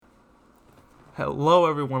Hello,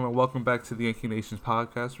 everyone, and welcome back to the Yankee Nations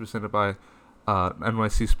podcast presented by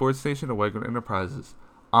NYC Sports Station and Wegman Enterprises.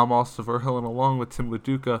 I'm Austin Verhill, and along with Tim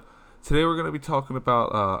LaDuca, today we're going to be talking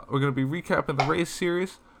about, we're going to be recapping the Rays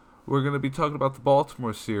series. We're going to be talking about the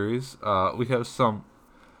Baltimore series. We have some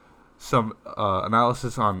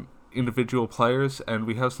analysis on individual players, and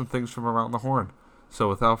we have some things from around the horn. So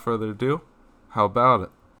without further ado, how about it?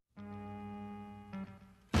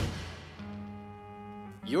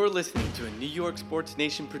 You're listening to a New York Sports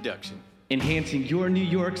Nation production, enhancing your New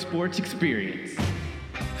York sports experience.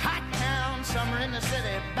 Hot town, summer in the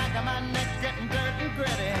city, back of my neck getting dirt and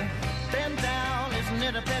gritty. Bend down, isn't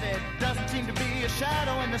it a pity? Doesn't seem to be a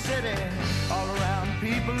shadow in the city. All around,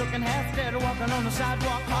 people looking half dead, walking on the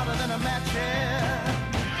sidewalk harder than a match here.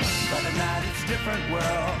 But at night it's a different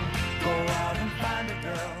world. Go out and find a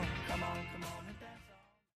girl. Come on and dance on.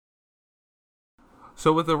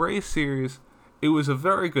 So with the Rays series, it was a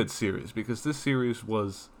very good series because this series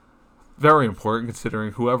was very important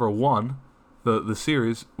considering whoever won the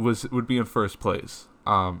series would be in first place.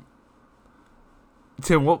 Tim,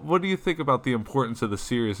 what do you think about the importance of the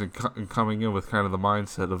series and coming in with kind of the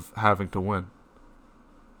mindset of having to win?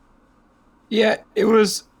 Yeah, it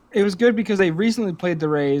was good because they recently played the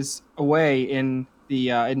Rays away in the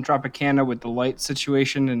in Tropicana with the light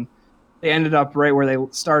situation, and they ended up right where they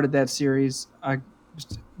started that series.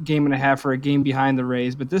 Just a game and a half or a game behind the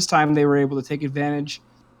Rays, but this time they were able to take advantage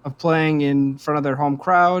of playing in front of their home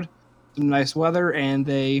crowd, some nice weather, and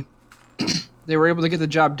they were able to get the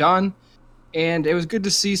job done. And it was good to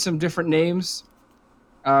see some different names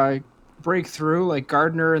break through, like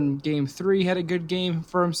Gardner in Game 3 had a good game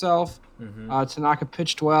for himself. Mm-hmm. Tanaka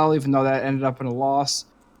pitched well, even though that ended up in a loss.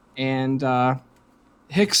 And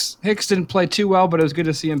Hicks didn't play too well, but it was good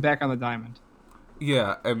to see him back on the diamond.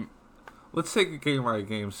 Yeah, and let's take it game by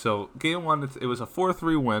game. So, game 1, it was a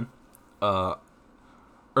 4-3 win.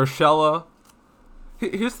 Urshela.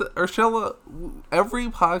 Here's the Urshela. Every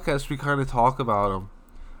podcast we kind of talk about him,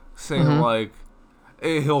 saying like,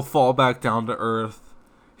 hey, he'll fall back down to earth.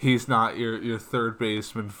 He's not your third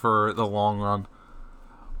baseman for the long run.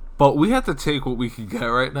 But we have to take what we can get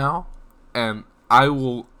right now, and I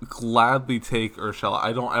will gladly take Urshela.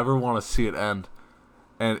 I don't ever want to see it end.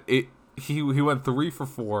 And he went 3 for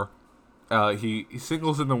 4. He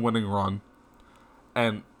singles in the winning run,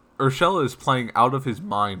 and Urshela is playing out of his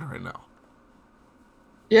mind right now.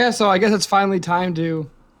 Yeah, so I guess it's finally time to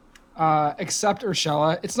accept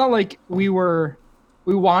Urshela. It's not like we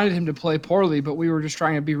wanted him to play poorly, but we were just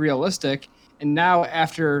trying to be realistic. And now,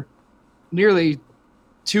 after nearly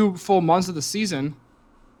 2 full months of the season,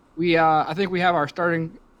 I think we have our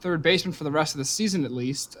starting third baseman for the rest of the season at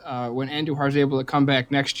least. When Andujar is able to come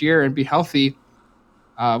back next year and be healthy.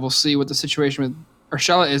 We'll see what the situation with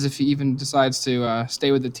Urshela is if he even decides to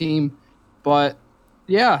stay with the team. But,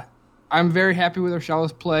 yeah, I'm very happy with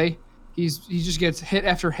Urshela's play. He just gets hit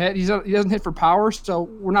after hit. He doesn't hit for power, so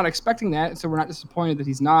we're not expecting that. So we're not disappointed that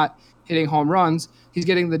he's not hitting home runs. He's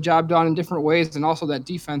getting the job done in different ways, and also that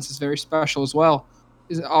defense is very special as well.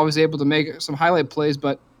 He's always able to make some highlight plays,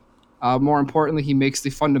 but more importantly, he makes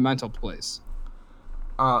the fundamental plays.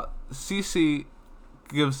 CC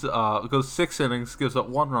goes 6 innings, gives up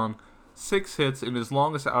 1 run, 6 hits in his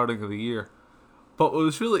longest outing of the year. But what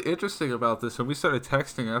was really interesting about this, and we started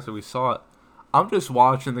texting after we saw it, I'm just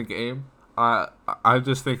watching the game. I'm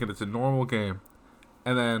just thinking it's a normal game.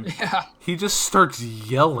 And then he just starts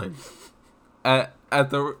yelling at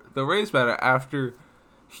the Rays batter after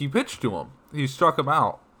he pitched to him. He struck him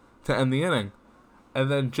out to end the inning.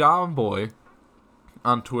 And then John Boy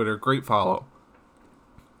on Twitter, great follow,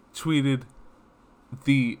 tweeted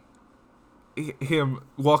him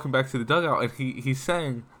walking back to the dugout, and he's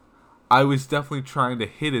saying, I was definitely trying to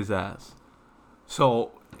hit his ass.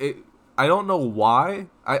 So I don't know why.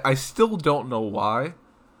 I still don't know why.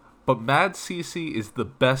 But Mad CC is the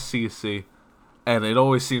best CC, and it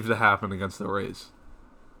always seems to happen against the Rays.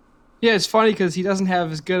 Yeah, it's funny because he doesn't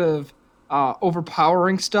have as good of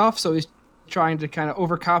overpowering stuff, so he's trying to kind of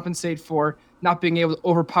overcompensate for not being able to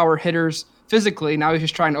overpower hitters physically. Now he's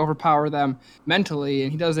just trying to overpower them mentally,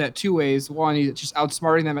 and he does that 2 ways. One, he's just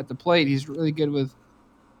outsmarting them at the plate. He's really good with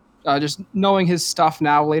just knowing his stuff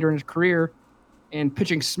now later in his career and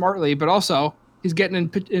pitching smartly, but also he's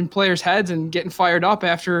getting in players' heads and getting fired up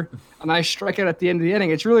after a nice strikeout at the end of the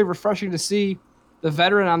inning. It's really refreshing to see the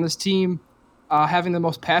veteran on this team having the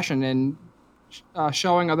most passion and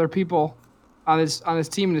showing other people on his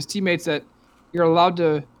team and his teammates that you're allowed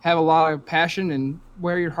to have a lot of passion and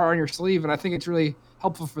wear your heart on your sleeve. And I think it's really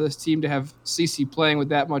helpful for this team to have CC playing with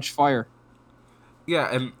that much fire.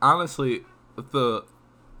 Yeah, and honestly, the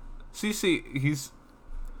CC,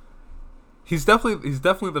 he's definitely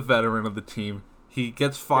the veteran of the team. He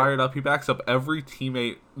gets fired up. He backs up every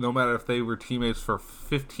teammate, no matter if they were teammates for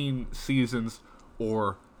 15 seasons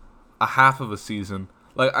or a half of a season.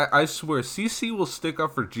 Like, I swear, CC will stick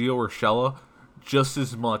up for Gio Urshela just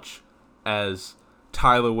as much as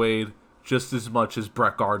Tyler Wade, just as much as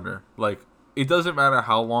Brett Gardner. Like, it doesn't matter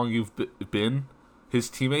how long you've been his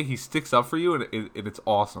teammate, he sticks up for you, and it's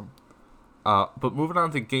awesome. But moving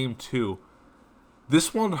on to Game 2,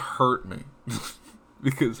 this one hurt me.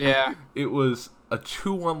 Because it was a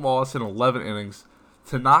 2-1 loss in 11 innings.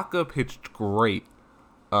 Tanaka pitched great.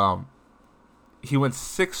 He went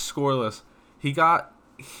 6 scoreless. He got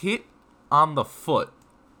hit on the foot.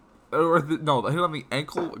 Hit on the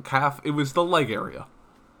ankle, calf. It was the leg area.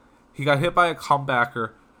 He got hit by a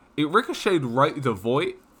comebacker. It ricocheted right to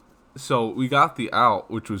Voit, so we got the out,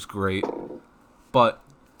 which was great. But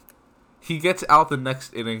he gets out the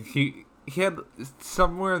next inning. He had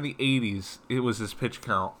somewhere in the 80s. It was his pitch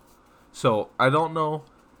count. So I don't know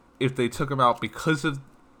if they took him out because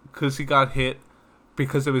he got hit,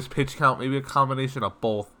 because of his pitch count, maybe a combination of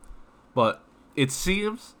both. But it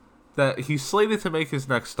seems that he's slated to make his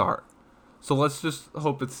next start. So let's just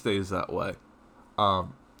hope it stays that way. But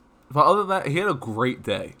other than that, he had a great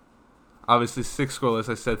day. Obviously, 6 scoreless.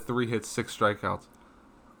 I said 3 hits, 6 strikeouts.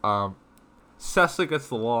 Sessa gets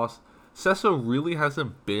the loss. Sessa really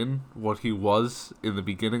hasn't been what he was in the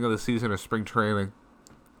beginning of the season or spring training.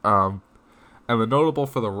 And the notable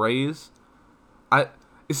for the Rays,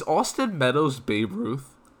 is Austin Meadows Babe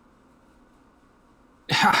Ruth?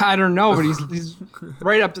 I don't know, but he's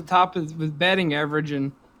right up the top with batting average,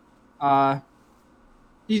 and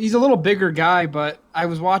he's a little bigger guy. But I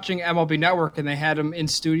was watching MLB Network, and they had him in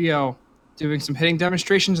studio doing some hitting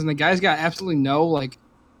demonstrations, and the guy's got absolutely no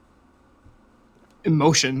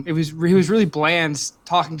emotion. He was really bland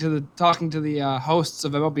talking to the hosts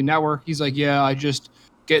of MLB Network. He's like, "Yeah, I just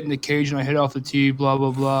get in the cage and I hit off the tee, blah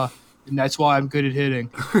blah blah, and that's why I'm good at hitting."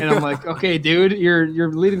 And I'm like, "Okay, dude, you're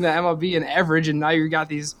leading the MLB in average, and now you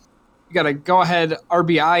got a go ahead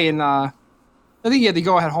RBI, and I think he had the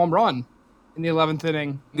go ahead home run in the 11th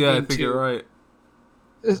inning. Yeah, I think you're right.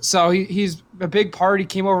 So he's a big part. He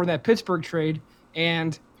came over in that Pittsburgh trade,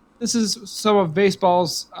 and this is some of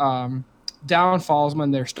baseball's downfalls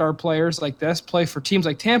when their star players like this play for teams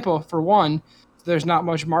like Tampa. For one, there's not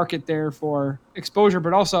much market there for exposure,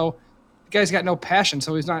 but also the guy's got no passion,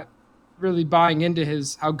 so he's not really buying into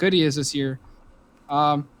how good he is this year.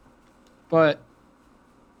 But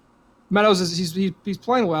Meadows he's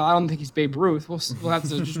playing well. I don't think he's Babe Ruth. We'll have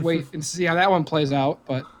to just wait and see how that one plays out.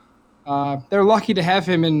 But they're lucky to have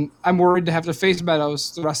him, and I'm worried to have to face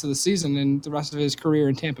Meadows the rest of the season and the rest of his career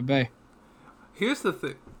in Tampa Bay. Here's the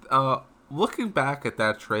thing. Looking back at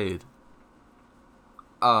that trade,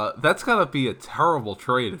 that's gotta be a terrible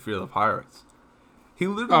trade if you're the Pirates. He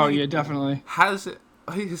literally definitely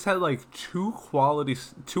he's had like 2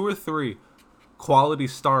 or 3 quality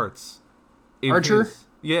starts in Archer?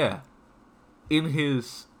 in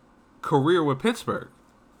his career with Pittsburgh.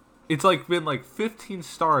 It's been 15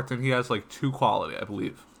 starts and he has 2 quality, I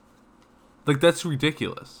believe. That's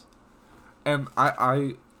ridiculous. And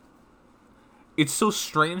I it's so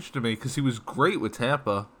strange to me because he was great with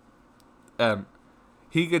Tampa, and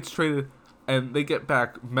he gets traded, and they get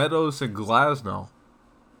back Meadows and Glasnow,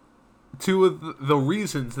 2 of the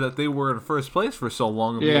reasons that they were in first place for so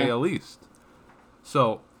long in the AL East.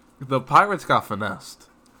 So the Pirates got finessed.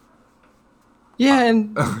 Yeah,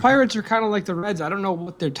 and the Pirates are kind of like the Reds. I don't know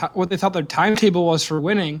what they thought their timetable was for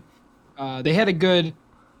winning. They had a good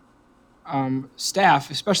staff,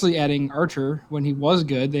 especially adding Archer when he was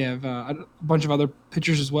good. They have a bunch of other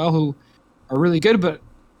pitchers as well who are really good, but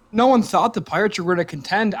no one thought the Pirates were going to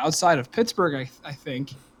contend outside of Pittsburgh, I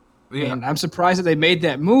think. Yeah. And I'm surprised that they made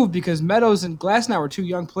that move because Meadows and Glasnow are 2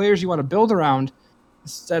 young players you want to build around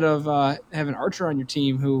instead of having Archer on your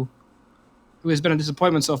team who has been a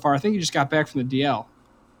disappointment so far. I think he just got back from the DL.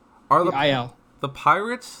 Are the IL. The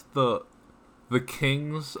Pirates the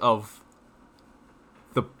kings of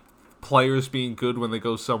the players being good when they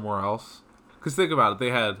go somewhere else? Because think about it.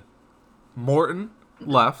 They had Morton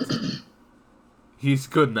left. He's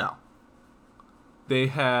good now. They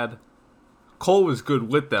had Cole was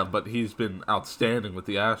good with them, but he's been outstanding with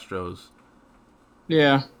the Astros.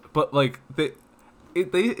 Yeah. But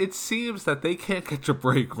it seems that they can't catch a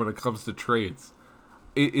break when it comes to trades.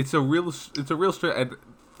 It's a real straight, and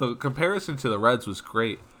the comparison to the Reds was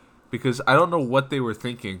great because I don't know what they were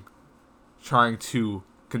thinking trying to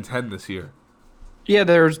contend this year. Yeah,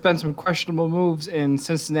 there's been some questionable moves in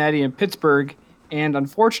Cincinnati and Pittsburgh, and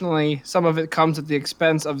unfortunately, some of it comes at the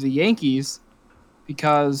expense of the Yankees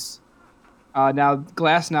because Now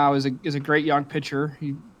Glass now is a great young pitcher.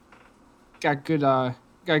 He got good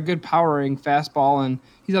powering fastball, and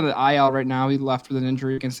he's on the IL right now. He left with an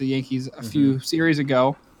injury against the Yankees a few series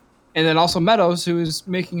ago. And then also Meadows, who is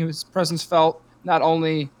making his presence felt not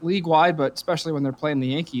only league wide, but especially when they're playing the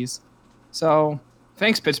Yankees. So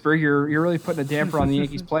thanks, Pittsburgh. You're really putting a damper on the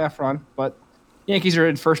Yankees playoff run, but Yankees are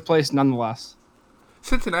in first place nonetheless.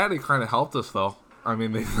 Cincinnati kind of helped us, though. I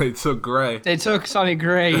mean, they took Gray. They took Sonny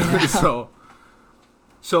Gray. Yeah.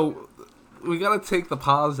 so we got to take the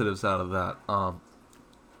positives out of that.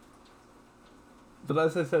 But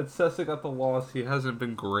as I said, Sessa got the loss. He hasn't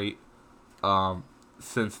been great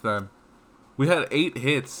since then. We had 8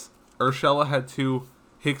 hits. Urshela had 2.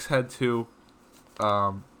 Hicks had 2.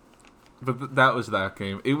 But that was that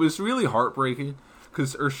game. It was really heartbreaking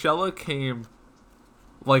because Urshela came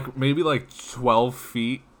maybe 12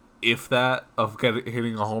 feet, if that, of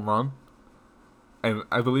hitting a home run. And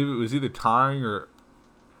I believe it was either tying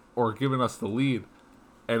or giving us the lead.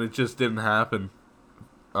 And it just didn't happen.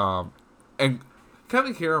 And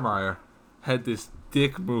Kevin Kiermaier had this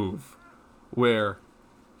dick move where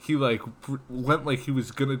he went like he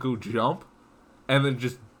was gonna go jump and then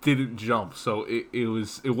just didn't jump. So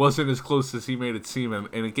it wasn't as close as he made it seem, and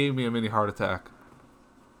it gave me a mini heart attack.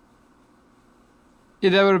 Yeah,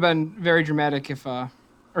 that would have been very dramatic if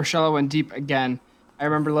Urshela went deep again. I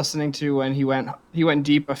remember listening to when he went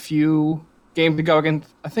deep a few games ago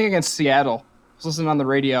against Seattle. I was listening on the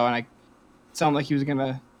radio, and it sounded like he was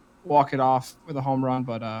gonna walk it off with a home run,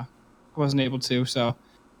 but wasn't able to. So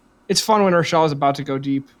it's fun when Urshela is about to go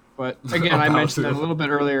deep, but again, I mentioned that a little bit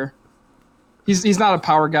earlier. He's not a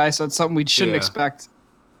power guy, so it's something we shouldn't expect.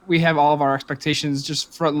 We have all of our expectations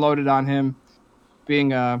just front loaded on him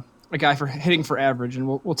being a guy for hitting for average, and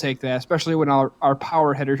we'll take that, especially when our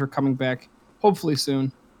power hitters are coming back, hopefully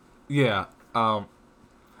soon. Yeah,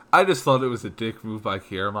 I just thought it was a dick move by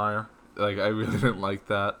Kiermaier. I really didn't like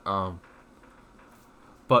that.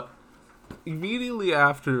 But immediately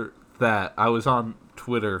after that, I was on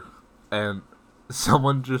Twitter, and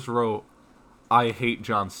someone just wrote, "I hate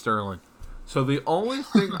John Sterling." So the only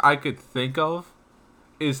thing I could think of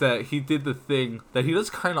is that he did the thing that he does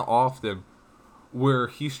kind of often, where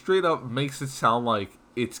he straight up makes it sound like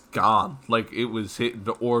it's gone, like it was hit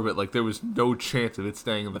into orbit, like there was no chance of it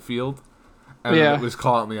staying in the field, and then it was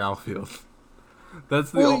caught in the outfield.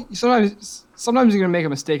 That's the sometimes you're gonna make a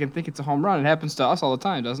mistake and think it's a home run. It happens to us all the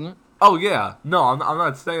time, doesn't it? Oh yeah, no, I'm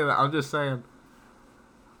not saying that. I'm just saying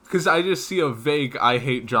because I just see a vague "I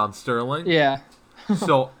hate John Sterling." Yeah.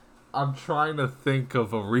 So I'm trying to think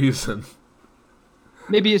of a reason.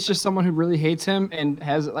 Maybe it's just someone who really hates him and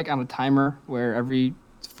has it on a timer where every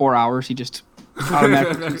 4 hours he just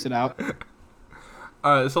automatically takes it out.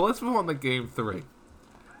 All right, so let's move on to Game 3.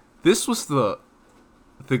 This was the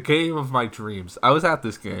game of my dreams. I was at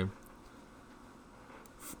this game.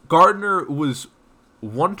 Gardner was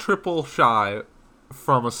 1 triple shy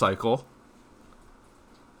from a cycle.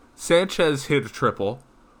 Sanchez hit a triple.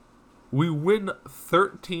 We win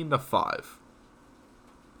 13-5.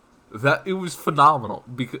 It was phenomenal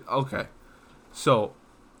so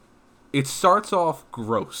it starts off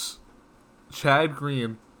gross. Chad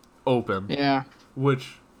Green opened. Yeah.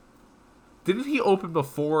 Which didn't he open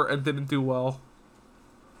before and didn't do well?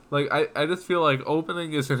 I just feel like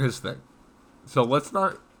opening isn't his thing. So let's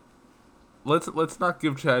not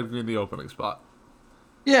give Chad Green the opening spot.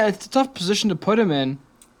 Yeah, it's a tough position to put him in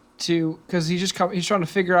because he's trying to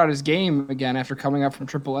figure out his game again after coming up from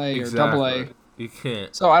AAA or AA. You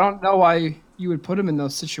can't. So I don't know why you would put him in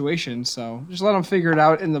those situations. So just let him figure it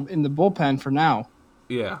out in the bullpen for now.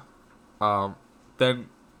 Yeah. Then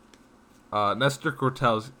Nestor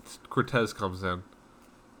Cortez comes in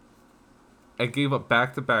and gave up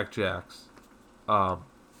back-to-back jacks. That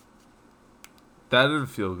didn't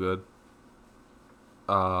feel good.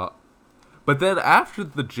 But then after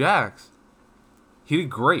the jacks, he did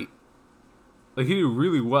great. He did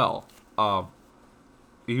really well.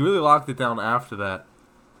 He really locked it down after that.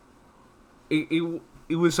 It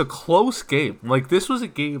was a close game. This was a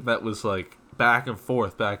game that was back and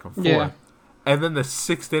forth. Yeah. And then the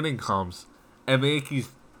 6th inning comes, and the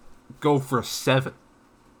Yankees go for a 7.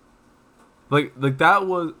 That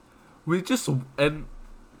was and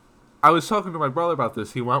I was talking to my brother about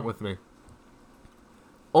this. He went with me.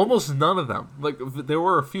 Almost none of them, there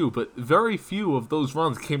were a few, but very few of those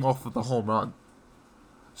runs came off of the home run.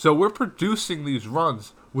 So we're producing these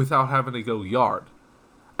runs without having to go yard.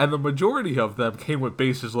 And the majority of them came with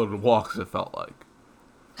bases loaded walks, it felt like.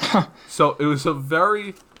 So it was a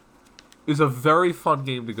very fun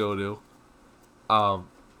game to go to.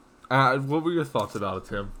 What were your thoughts about it,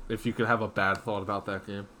 Tim? If you could have a bad thought about that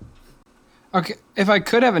game. Okay, if I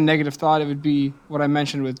could have a negative thought, it would be what I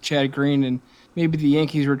mentioned with Chad Green, and maybe the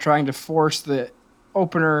Yankees were trying to force the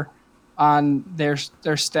opener on their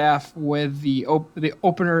staff with the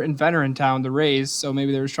opener inventor in town, the Rays. So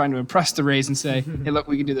maybe they were trying to impress the Rays and say, "Hey, look,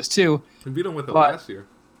 we can do this too." We beat them with it But last year.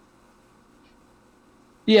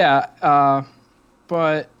 yeah,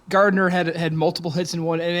 but Gardner had multiple hits in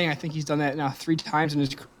one inning. I think he's done that now 3 times in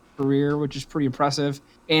his career, which is pretty impressive.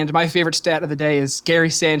 And my favorite stat of the day is Gary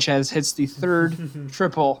Sanchez hits the 3rd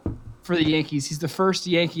triple for the Yankees. He's the first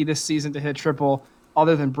Yankee this season to hit a triple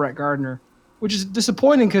other than Brett Gardner, which is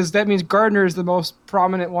disappointing because that means Gardner is the most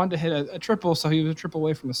prominent one to hit a triple, so he was a triple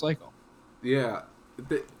away from the cycle. Yeah,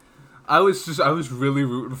 I was really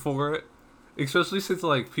rooting for it, especially since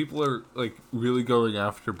like people are like really going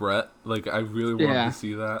after Brett. Like I really wanted to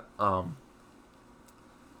see that.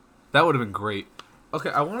 That would have been great. Okay,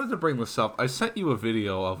 I wanted to bring this up. I sent you a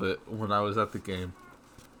video of it when I was at the game.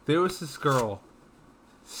 There was this girl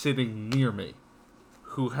sitting near me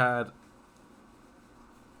who had.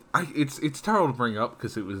 It's terrible to bring up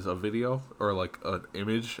because it was a video or like an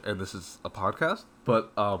image, and this is a podcast.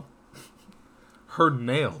 But her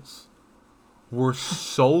nails were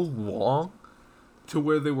so long to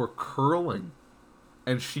where they were curling,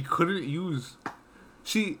 and she couldn't use.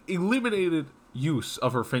 She eliminated use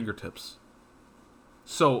of her fingertips.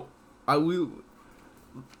 So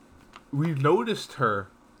we noticed her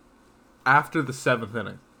after the 7th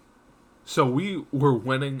inning. So we were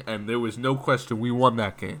winning, and there was no question we won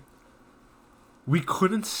that game. We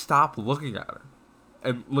couldn't stop looking at her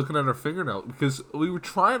and looking at her fingernail because we were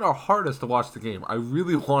trying our hardest to watch the game. I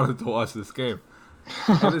really wanted to watch this game.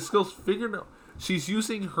 And this girl's fingernail, she's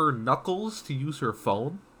using her knuckles to use her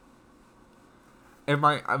phone. And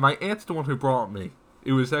my aunt's the one who brought me.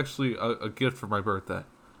 It was actually a gift for my birthday.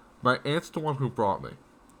 My aunt's the one who brought me.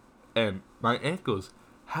 And my aunt goes,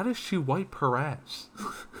 "How does she wipe her ass?"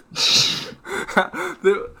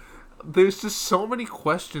 There's just so many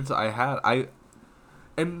questions I had.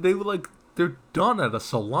 And they were like, they're done at a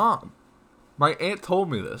salon. My aunt told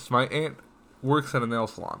me this. My aunt works at a nail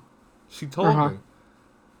salon. She told me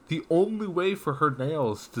the only way for her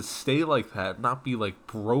nails to stay like that, not be like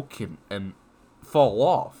broken and fall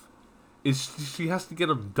off, is she has to get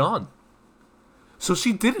them done. So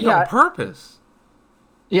she did it on purpose.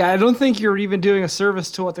 Yeah, I don't think you're even doing a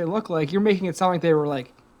service to what they look like. You're making it sound like they were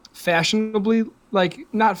like fashionably like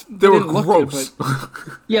not. They were gross. Good,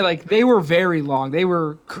 but, yeah, like they were very long. They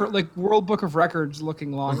were like World Book of Records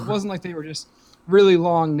looking long. It wasn't like they were just really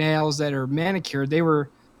long nails that are manicured. They were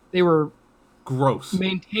gross,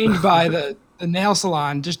 maintained by the nail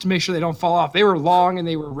salon just to make sure they don't fall off. They were long and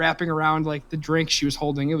they were wrapping around like the drink she was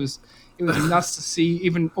holding. It was nuts to see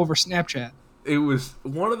even over Snapchat. It was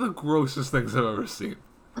one of the grossest things I've ever seen.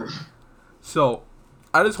 So,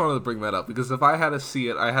 I just wanted to bring that up because if I had to see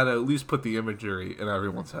it, I had to at least put the imagery in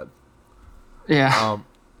everyone's head. Yeah.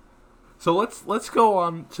 So let's go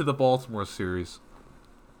on to the Baltimore series.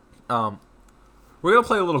 We're gonna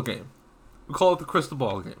play a little game. We call it the crystal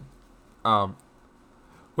ball game.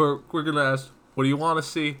 We're gonna ask, what do you want to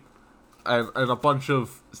see, and a bunch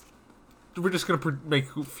of. We're just gonna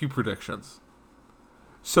make a few predictions.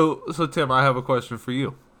 So Tim, I have a question for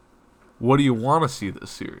you. What do you want to see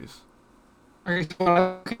this series? Okay, so when I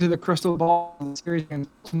look into the crystal ball series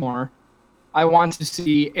against Baltimore, I want to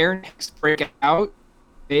see Aaron Hicks break out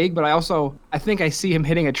big, but I think I see him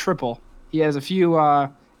hitting a triple. He has a few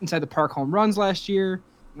inside the park home runs last year,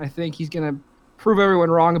 and I think he's going to prove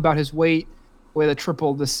everyone wrong about his weight with a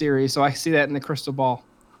triple this series. So I see that in the crystal ball.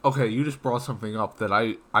 Okay, you just brought something up that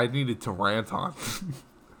I needed to rant on.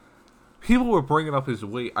 People were bringing up his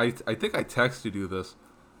weight. I think I texted you this.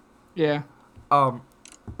 Yeah.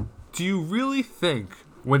 Do you really think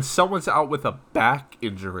when someone's out with a back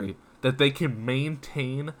injury that they can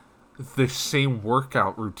maintain the same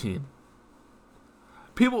workout routine?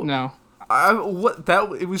 People, no.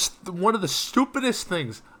 It was one of the stupidest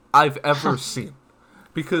things I've ever seen,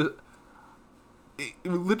 because it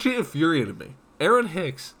legit infuriated me. Aaron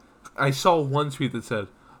Hicks, I saw one tweet that said,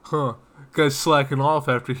 "Guy's slacking off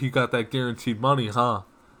after he got that guaranteed money, huh?"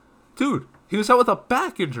 Dude, he was out with a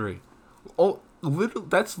back injury. Oh,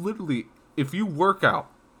 that's literally, if you work out,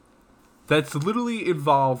 that's literally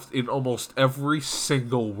involved in almost every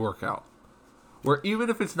single workout. Where even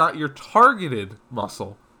if it's not your targeted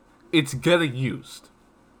muscle, it's getting used.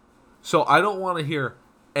 So I don't want to hear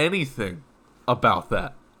anything about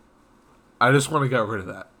that. I just want to get rid of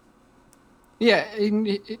that. Yeah,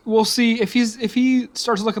 we'll see if he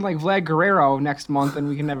starts looking like Vlad Guerrero next month, then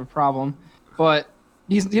we can have a problem. But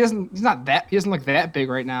he doesn't look that big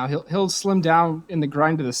right now. He'll slim down in the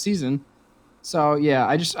grind of the season. So yeah,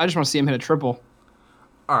 I just want to see him hit a triple.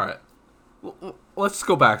 All right, let's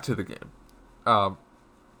go back to the game.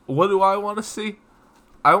 What do I want to see?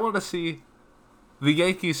 I want to see the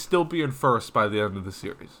Yankees still be in first by the end of the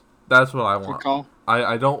series. That's what I want. Good call.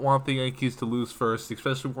 I don't want the Yankees to lose first,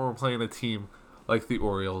 especially when we're playing a team like the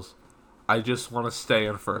Orioles. I just want to stay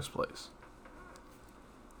in first place.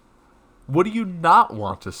 What do you not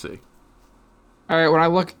want to see? All right, when I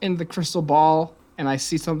look in the crystal ball and I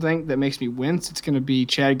see something that makes me wince, it's going to be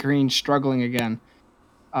Chad Green struggling again.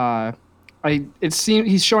 It seems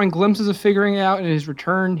he's showing glimpses of figuring it out in his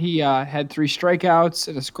return. He had 3 strikeouts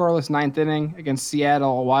in a scoreless 9th inning against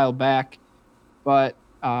Seattle a while back, but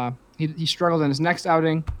he struggled in his next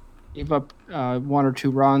outing, gave up 1 or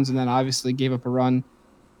 2 runs, and then obviously gave up a run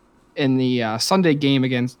in the Sunday game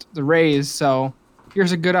against the Rays. So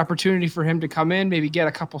here's a good opportunity for him to come in, maybe get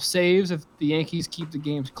a couple saves if the Yankees keep the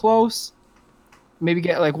games close. Maybe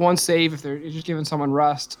get like 1 save if they're just giving someone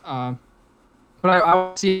rest. But I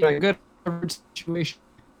would see a good situation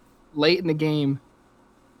late in the game,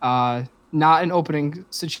 not an opening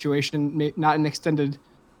situation, not an extended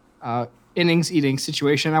innings eating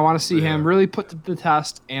situation. I want to see him really put to the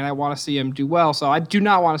test, and I want to see him do well. So I do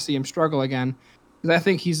not want to see him struggle again, because I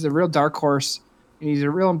think he's the real dark horse, and he's a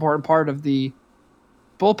real important part of the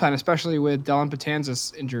bullpen, especially with Dellin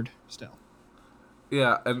Betances injured still.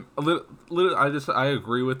 Yeah, and I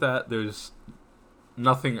agree with that. There's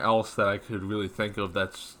nothing else that I could really think of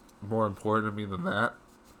that's more important to me than that.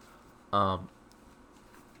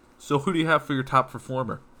 So who do you have for your top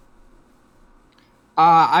performer?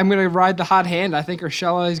 I'm going to ride the hot hand. I think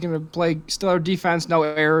Urshela is going to play stellar defense, no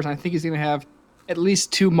errors. I think he's going to have at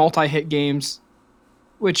least 2 multi-hit games,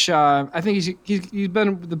 which I think he's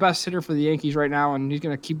been the best hitter for the Yankees right now, and he's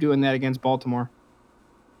going to keep doing that against Baltimore.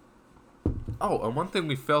 Oh, and one thing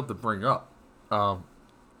we failed to bring up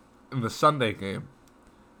in the Sunday game,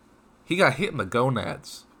 he got hit in the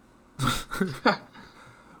gonads.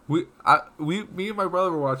 Me and my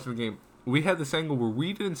brother were watching the game. We had this angle where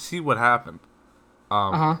we didn't see what happened.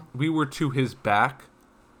 We were to his back,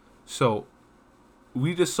 so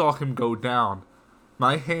we just saw him go down.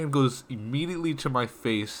 My hand goes immediately to my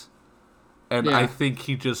face, and I think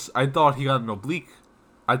I thought he got an oblique.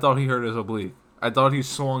 I thought he hurt his oblique. I thought he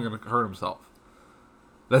swung and hurt himself.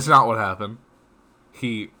 That's not what happened.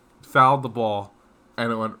 He fouled the ball,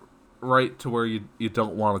 and it went right to where you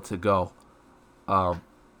don't want it to go.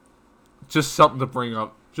 Just something to bring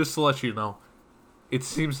up, just to let you know. It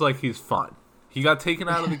seems like he's fine. He got taken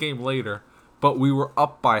out of the game later, but we were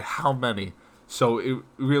up by how many? So it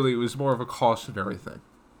was more of a cautionary thing.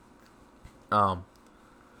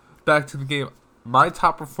 Back to the game. My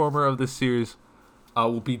top performer of this series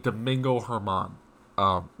will be Domingo Germán.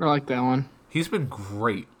 I like that one. He's been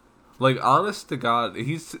great. Like, honest to God,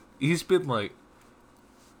 he's been like,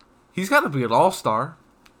 he's got to be an all-star.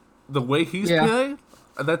 The way he's playing,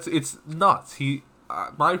 it's nuts.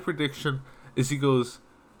 My prediction is he goes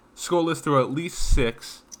scoreless through at least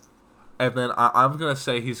 6, and then I'm gonna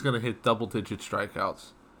say he's gonna hit double-digit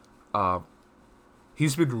strikeouts.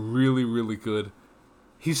 He's been really, really good.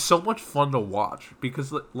 He's so much fun to watch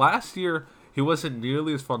because last year he wasn't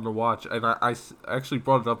nearly as fun to watch, and I actually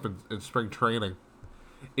brought it up in spring training.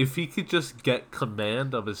 If he could just get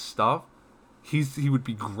command of his stuff, he would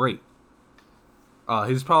be great.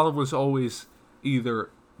 His problem was always either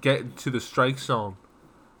getting to the strike zone.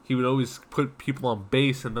 He would always put people on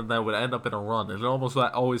base, and then that would end up in a run. And it almost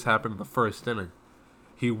always happened in the first inning.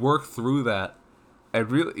 He worked through that,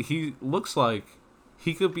 and really, he looks like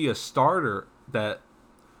he could be a starter that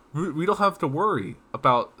we don't have to worry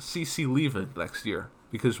about CC leaving next year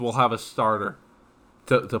because we'll have a starter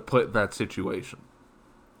to put in that situation.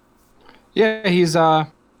 Yeah, he's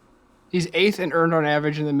 8th in earned run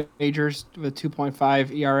average in the majors with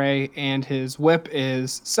 2.5 ERA, and his WHIP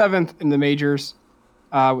is 7th in the majors.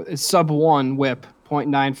 It's sub-1 WHIP,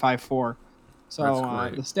 .954. So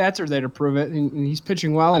the stats are there to prove it, and he's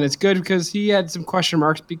pitching well, and it's good because he had some question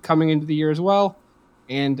marks coming into the year as well,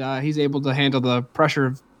 and he's able to handle the pressure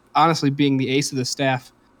of honestly being the ace of the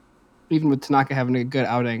staff, even with Tanaka having a good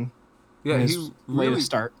outing. Yeah, he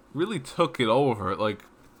really took it over. Like,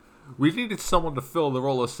 we needed someone to fill the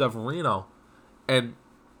role of Severino, and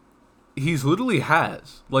he's literally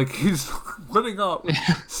has. Like, he's putting up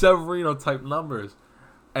Severino-type numbers,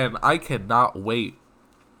 and I cannot wait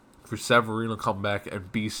for Severino to come back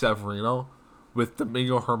and be Severino with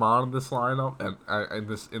Domingo Germán in this lineup and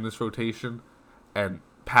in this rotation, and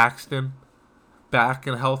Paxton back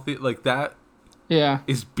and healthy. Like, that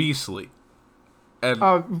is beastly. And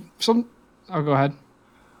go ahead.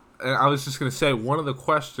 And I was just going to say, one of the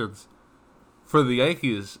questions for the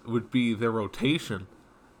Yankees would be their rotation.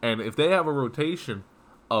 And if they have a rotation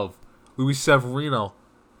of Luis Severino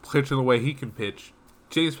pitching the way he can pitch,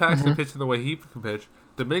 James Paxton pitching the way he can pitch,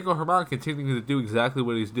 Domingo Germán continuing to do exactly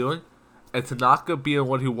what he's doing, and Tanaka being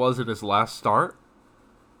what he was in his last start,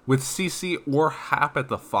 with CC or Happ at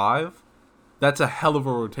the 5, that's a hell of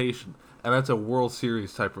a rotation. And that's a World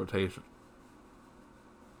Series type rotation.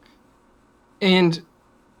 And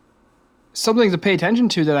something to pay attention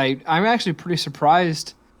to that I'm actually pretty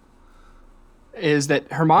surprised is that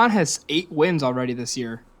Germán has 8 wins already this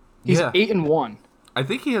year. He's 8-1. I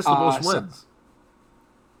think he has the most wins.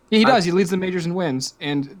 Yeah, he does. He leads the majors in wins,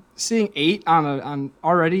 and seeing 8 on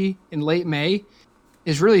already in late May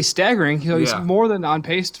is really staggering. He's more than on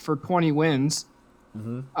pace for 20 wins.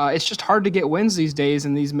 Mm-hmm. It's just hard to get wins these days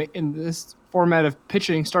in this format of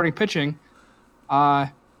starting pitching.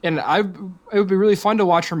 And it would be really fun to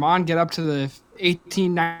watch Germán get up to the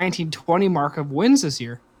 18, 19, 20 mark of wins this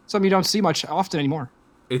year. Something you don't see much often anymore.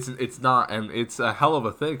 It's not, and it's a hell of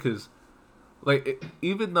a thing because,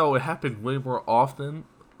 even though it happened way more often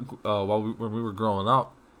when we were growing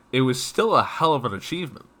up, it was still a hell of an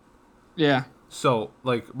achievement. Yeah. So,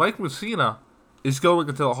 Mike Mussina is going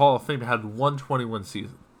into the Hall of Fame, had 121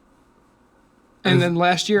 season. And then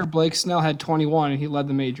last year, Blake Snell had 21, and he led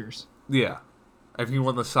the majors. Yeah. And he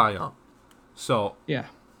won the Cy Young. So, yeah.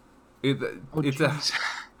 It's a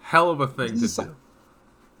hell of a thing to do.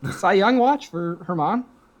 Cy Young watch for Germán?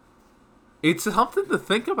 It's something to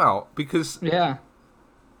think about because, the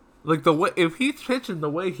way if he's pitching the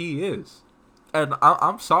way he is, and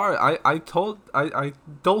I'm sorry, I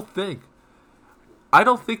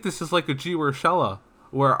don't think this is like a G. Urshela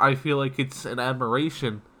where I feel like it's an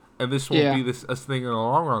admiration and this won't be a thing in the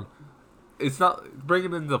long run. It's not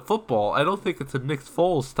bringing into football. I don't think it's a Nick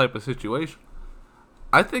Foles type of situation.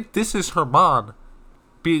 I think this is Germán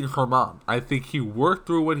being Germán. I think he worked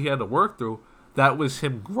through what he had to work through. That was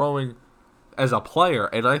him growing as a player,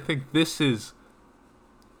 and I think this is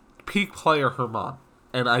peak player Germán,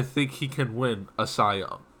 and I think he can win a Cy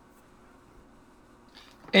Young.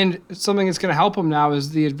 And something that's going to help him now is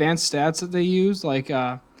the advanced stats that they use, like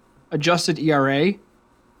adjusted ERA.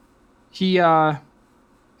 He's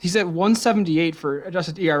at 178 for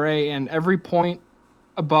adjusted ERA, and every point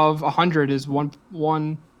above 100 is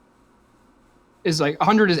 100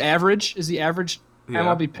 is average, is the average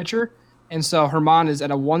MLB pitcher. And so Germán is at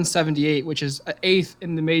a 178, which is 8th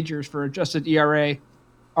in the majors for adjusted ERA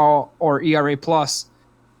or ERA plus.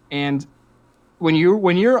 And when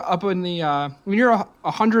you're up in the when you're a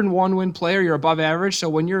 101 win player, you're above average. So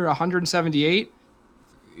when you're 178,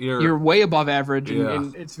 you're way above average,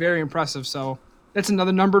 and it's very impressive. So that's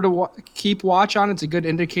another number to keep watch on. It's a good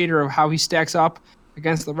indicator of how he stacks up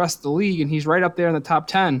against the rest of the league, and he's right up there in the top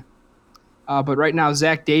 10. But right now,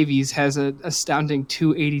 Zach Davies has an astounding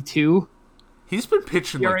 282. He's been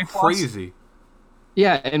pitching like crazy.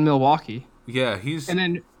 Yeah, in Milwaukee. Yeah, and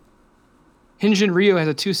then Hyun-Jin Ryu has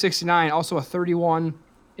a 269, also a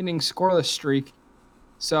 31-inning scoreless streak.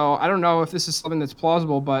 So I don't know if this is something that's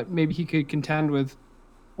plausible, but maybe he could contend with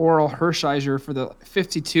Oral Hershiser for the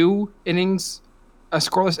 52 innings, a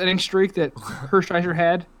scoreless inning streak that Hershiser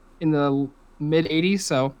had in the mid-'80s.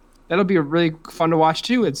 So that'll be really fun to watch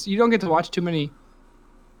too. You don't get to watch too many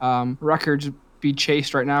records be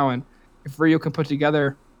chased right now, and if Ryu can put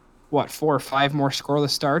together 4 or 5 more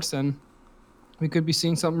scoreless starts, then we could be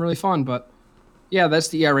seeing something really fun. But yeah, that's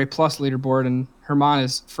the ERA plus leaderboard, and Germán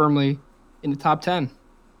is firmly in the top 10.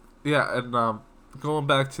 Yeah, and going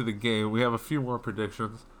back to the game, we have a few more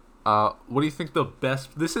predictions. What do you think the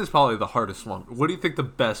best? This is probably the hardest one. What do you think the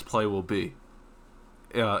best play will be?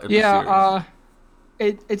 In the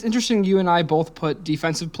series? It's interesting. You and I both put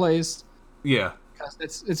defensive plays. Yeah,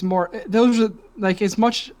 because it's more. Those are as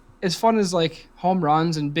much as fun as home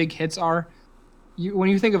runs and big hits are. When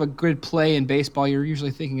you think of a good play in baseball, you're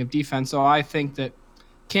usually thinking of defense. So I think that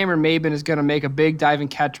Cameron Maybin is going to make a big diving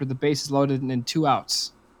catch with the bases loaded and 2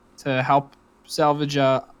 outs to help salvage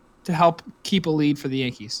to help keep a lead for the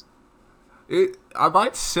Yankees.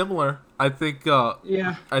 Mine's similar. I think. I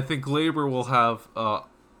think Glaber will have a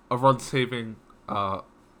run-saving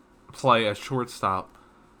play at shortstop.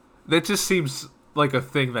 That just seems like a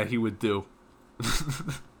thing that he would do.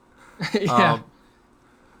 Yeah.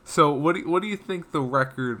 So what do you think the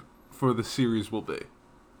record for the series will be?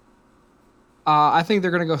 I think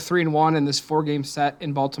they're going to go 3-1 in this 4-game set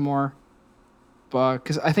in Baltimore. But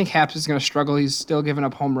because I think Haps is going to struggle. He's still giving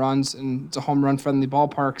up home runs, and it's a home run friendly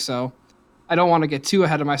ballpark. So I don't want to get too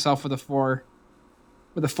ahead of myself with a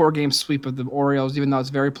 4-game sweep of the Orioles, even though it's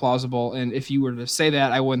very plausible. And if you were to say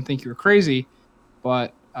that, I wouldn't think you were crazy.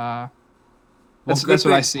 But That's good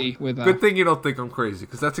what I thing- see with. Good thing you don't think I'm crazy,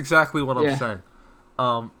 because that's exactly what I'm Yeah.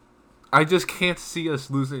 saying. I just can't see us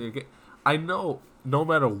losing a game. I know no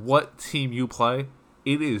matter what team you play,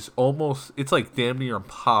 it's like damn near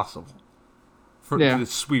impossible to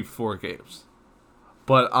sweep 4 games.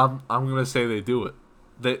 But I'm gonna say they do it.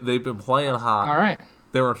 They've been playing hot. All right.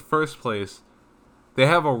 They're in first place. They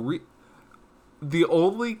have the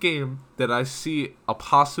only game that I see a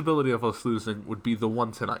possibility of us losing would be the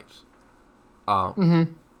one tonight.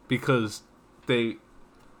 Because they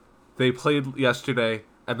played yesterday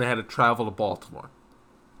and they had to travel to Baltimore.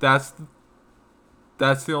 That's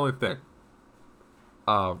the only thing.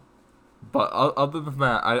 But other than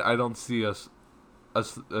that, I don't see us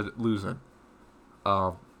losing.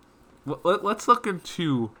 Let's look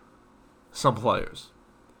into some players.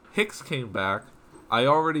 Hicks came back. I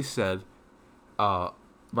already said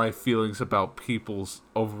my feelings about people's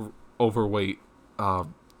overweight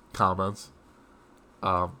comments.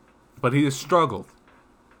 But he has struggled.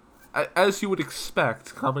 As you would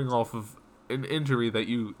expect, coming off of an injury that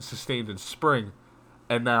you sustained in spring,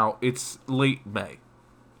 and now it's late May.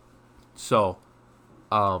 So,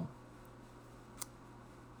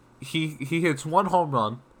 he hits 1 home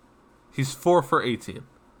run. He's 4 for 18.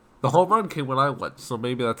 The home run came when I went, so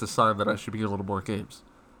maybe that's a sign that I should be in a little more games.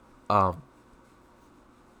 But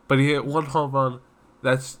he hit 1 home run.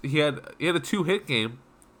 He had a 2-hit game,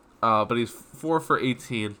 but he's 4 for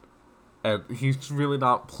 18, and he's really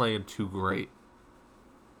not playing too great.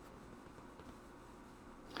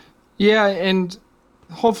 Yeah, and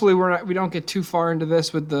hopefully we don't get too far into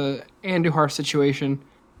this with the Andujar situation.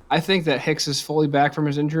 I think that Hicks is fully back from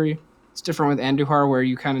his injury. It's different with Andujar,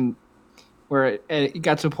 where it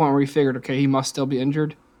got to a point where we figured, okay, he must still be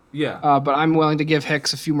injured. Yeah. But I'm willing to give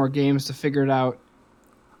Hicks a few more games to figure it out.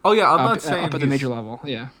 Oh yeah, I'm not saying up at the major level.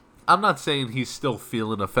 Yeah. I'm not saying he's still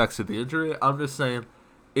feeling effects of the injury. I'm just saying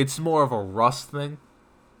it's more of a rust thing.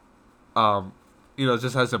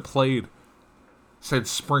 Just hasn't played since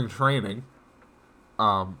spring training.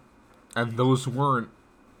 And those weren't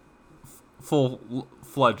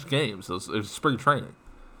full-fledged games. It was spring training.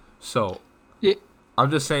 So Yeah. I'm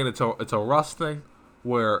just saying it's a rust thing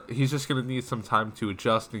where he's just going to need some time to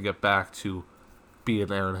adjust and get back to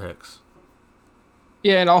being Aaron Hicks.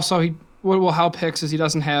 Yeah, and also what will help Hicks is he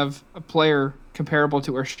doesn't have a player comparable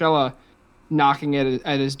to Urshela knocking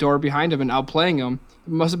at his door behind him and outplaying him.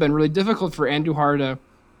 It must have been really difficult for Andujar to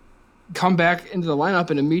come back into the lineup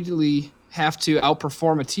and immediately have to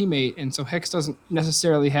outperform a teammate, and so Hicks doesn't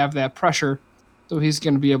necessarily have that pressure, so he's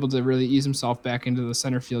going to be able to really ease himself back into the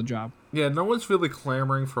center field job. Yeah, no one's really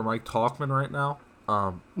clamoring for Mike Tauchman right now.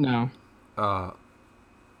 No.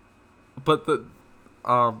 But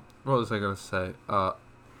what was I gonna say?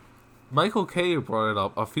 Michael K brought it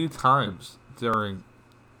up a few times during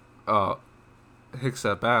Hicks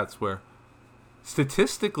at bats, where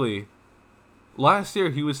statistically, last year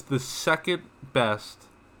he was the second best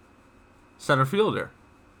center fielder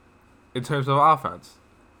in terms of offense,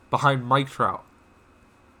 behind Mike Trout.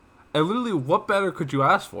 And literally, what better could you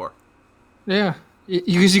ask for? Yeah,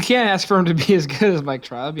 because you can't ask for him to be as good as Mike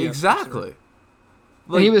Trout. Exactly.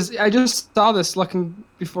 Like, I just saw this looking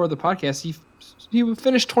before the podcast. He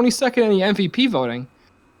finished 22nd in the MVP voting,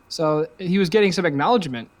 so he was getting some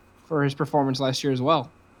acknowledgement for his performance last year as well.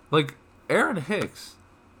 Like, Aaron Hicks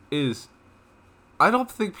is... I don't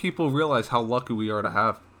think people realize how lucky we are to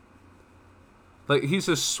have him. Like, he's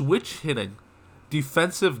a switch-hitting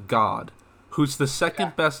defensive god who's the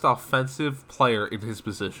second best offensive player in his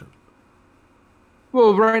position.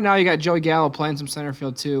 Well, right now you got Joey Gallo playing some center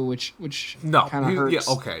field too, which kind of hurts.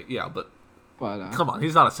 Yeah, okay, yeah, but But come on,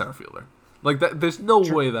 he's not a center fielder. Like that, there's no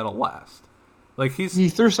way that'll last. Like he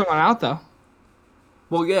threw someone out though.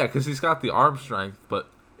 Well, yeah, because he's got the arm strength, but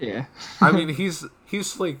Yeah. I mean, he's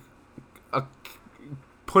like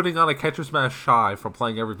putting on a catcher's mask shy from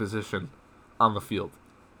playing every position on the field.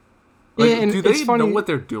 Like, Yeah, and do they it's funny- know what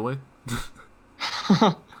they're doing?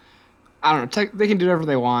 I don't know. They can do whatever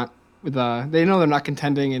they want. They know they're not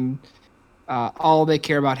contending, and all they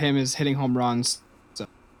care about him is hitting home runs. So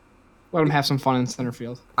let him have some fun in center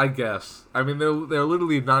field. I guess. I mean, they're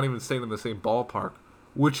literally not even staying in the same ballpark,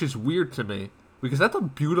 which is weird to me because that's a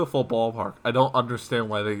beautiful ballpark. I don't understand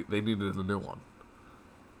why they needed a new one.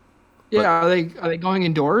 Yeah, are they going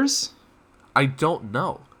indoors? I don't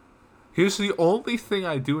know. Here's the only thing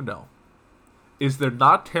I do know is they're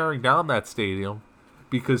not tearing down that stadium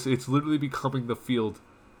because it's literally becoming the field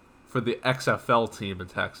for the XFL team in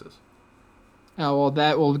Texas. Oh, well,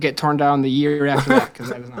 that will get torn down the year after that because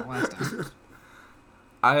that is not last time.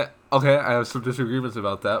 I have some disagreements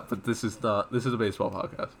about that, but this is a baseball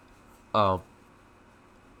podcast.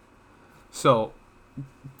 So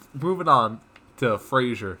moving on to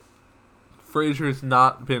Frazier. Frazier has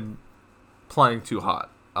not been playing too hot.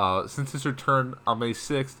 Since his return on May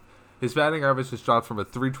 6th, his batting average has dropped from a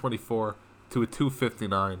 324 to a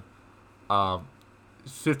 259.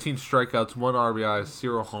 15 strikeouts, 1 RBI,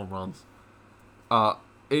 0 home runs.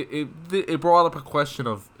 It brought up a question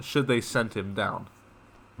of should they send him down.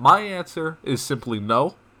 My answer is simply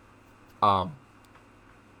no. I'm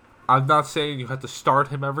not saying you have to start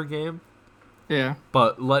him every game. Yeah.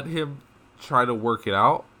 But let him try to work it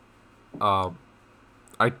out.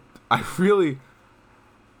 I really,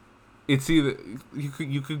 it's either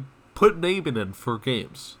you could put Nabin in for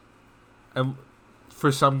games, and for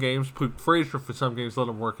some games put Frazier for some games. Let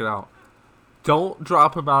him work it out. Don't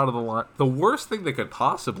drop him out of the line. The worst thing they could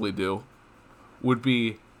possibly do would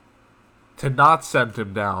be to not send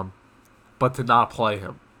him down, but to not play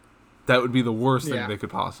him. That would be the worst thing they could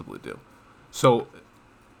possibly do. So,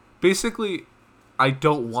 basically, I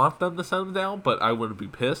don't want them to send him down, but I wouldn't be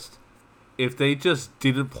pissed if they just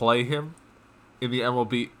didn't play him in the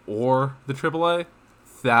MLB or the AAA.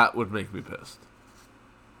 That would make me pissed.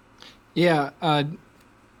 Yeah,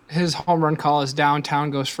 his home run call is downtown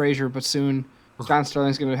goes Frazier, but soon John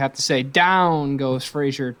Sterling's going to have to say down goes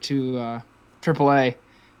Frazier to AAA,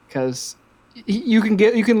 because you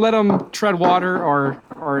can let him tread water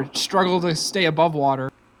or struggle to stay above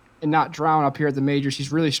water and not drown up here at the majors.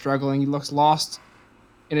 He's really struggling. He looks lost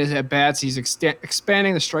in his at bats. He's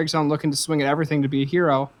expanding the strike zone, looking to swing at everything to be a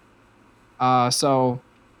hero. So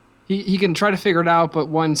he can try to figure it out, but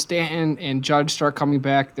when Stanton and Judge start coming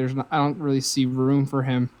back, I don't really see room for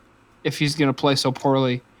him if he's going to play so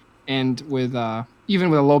poorly. And with even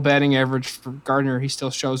with a low batting average for Gardner, he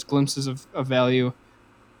still shows glimpses of value.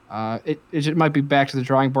 It might be back to the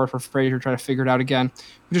drawing board for Frazier, try to figure it out again,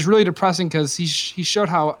 which is really depressing because he showed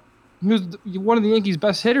how he was one of the Yankees'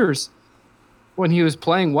 best hitters when he was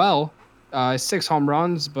playing well. 6 home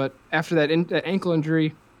runs, but after that ankle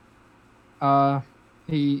injury,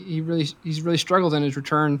 he's really struggled in his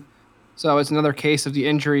return. So it's another case of the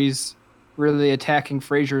injuries really attacking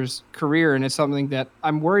Frazier's career, and it's something that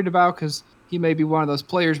I'm worried about because he may be one of those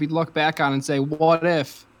players we'd look back on and say, what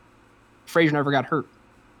if Frazier never got hurt?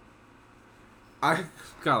 I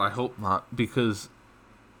hope not, because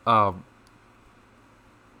he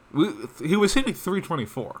was hitting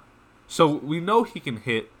 324. So we know he can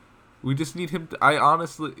hit. We just need him to, I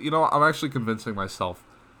honestly, I'm actually convincing myself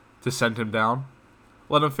to send him down.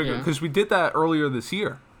 Let him figure, because we did that earlier this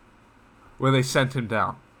year where they sent him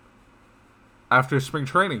down. After spring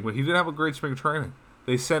training, when he didn't have a great spring training,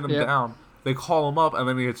 they sent him down. They call him up, and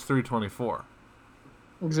then he hits 324.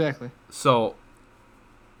 Exactly. So,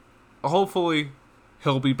 hopefully,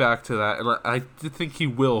 he'll be back to that, and I think he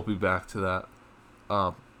will be back to that.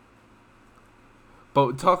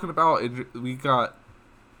 But talking about it, we got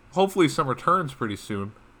hopefully some returns pretty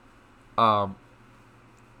soon.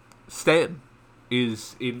 Stanton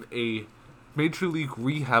is in a major league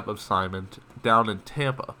rehab assignment down in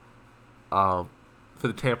Tampa. For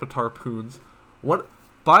the Tampa Tarpoons.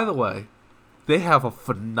 By the way, they have a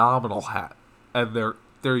phenomenal hat, and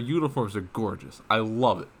their uniforms are gorgeous. I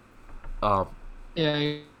love it. I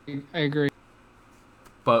agree.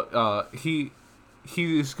 But he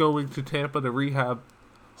is going to Tampa to rehab.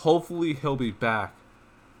 Hopefully, he'll be back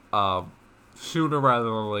sooner rather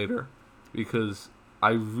than later, because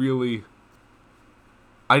I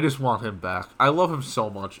just want him back. I love him so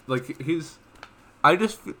much. Like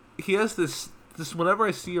he has this whenever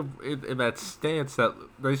I see him in that stance, that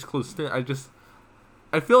nice close stance,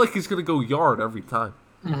 I feel like he's gonna go yard every time.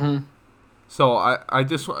 Mm-hmm. So I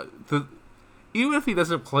just even if he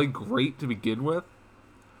doesn't play great to begin with,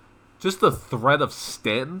 just the threat of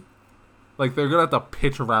Stanton, like they're gonna have to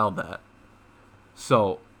pitch around that.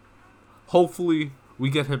 So hopefully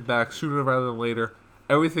we get him back sooner rather than later.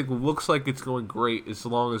 Everything looks like it's going great as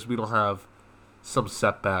long as we don't have some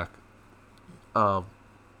setback.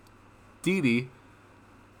 Didi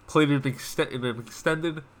played in an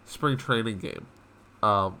extended spring training game.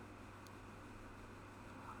 I've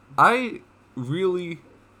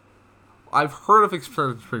heard of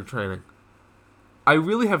extended spring training. I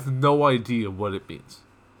really have no idea what it means.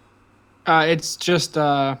 It's just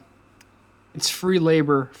it's free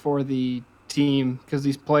labor for the team because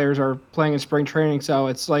these players are playing in spring training, so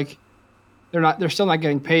it's like they're still not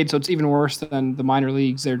getting paid, so it's even worse than the minor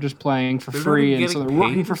leagues. They're just playing for free, and so they're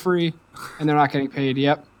working for free, and they're not getting paid.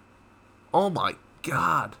 Yep. Oh my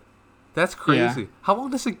God, that's crazy. Yeah. How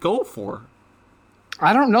long does it go for?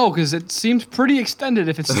 I don't know, because it seems pretty extended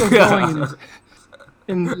if it's still going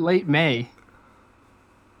in late May.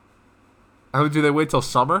 How do they wait till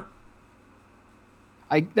summer?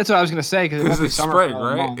 That's what I was gonna say because it won't be it's summer spring, for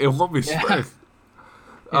another right? month. It won't be Yeah. spring.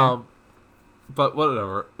 Yeah. But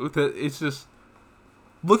whatever. It's just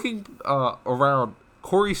looking around.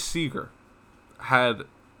 Corey Seager had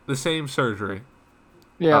the same surgery.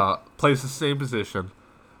 Yeah. Plays the same position.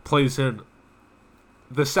 Plays in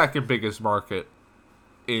the second biggest market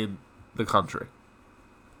in the country.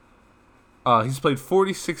 He's played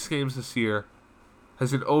 46 games this year.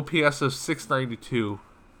 Has an OPS of 692.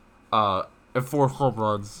 And 4 home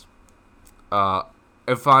runs. And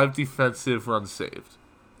 5 defensive runs saved.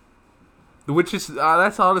 Which is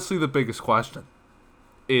that's honestly the biggest question.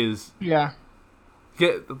 Is Yeah.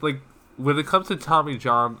 when it comes to Tommy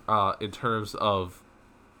John, in terms of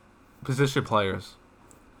position players,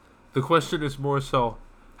 the question is more so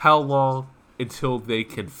how long until they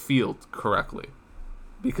can field correctly,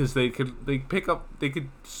 because they could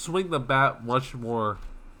swing the bat much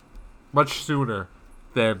sooner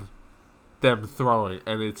than them throwing,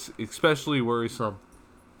 and it's especially worrisome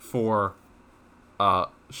for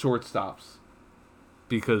shortstops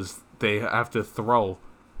because they have to throw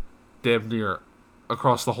damn near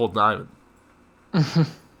across the whole diamond.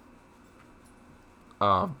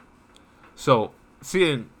 So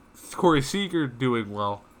seeing Corey Seager doing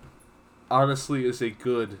well, honestly, is a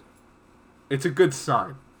good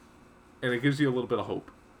sign, and it gives you a little bit of hope.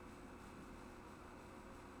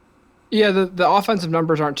 Yeah, the offensive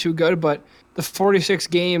numbers aren't too good, but the 46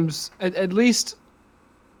 games, at least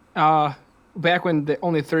back when the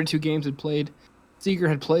only 32 games had played, Seager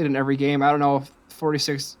had played in every game. I don't know if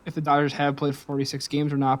the Dodgers have played 46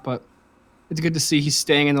 games or not, but it's good to see he's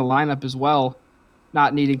staying in the lineup as well,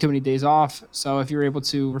 not needing too many days off. So if you're able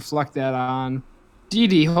to reflect that on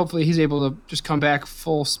Didi, hopefully he's able to just come back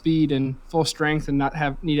full speed and full strength and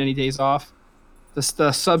not need any days off.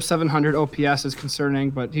 The sub 700 OPS is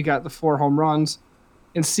concerning, but he got the 4 home runs.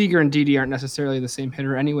 And Seager and Didi aren't necessarily the same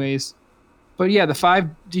hitter anyways. But yeah, the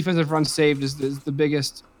 5 defensive runs saved is the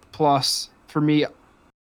biggest plus for me,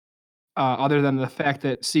 other than the fact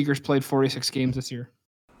that Seager's played 46 games this year.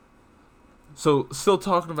 So, still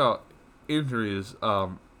talking about injuries,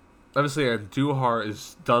 obviously Andujar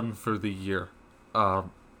is done for the year.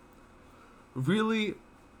 Really,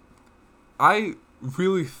 I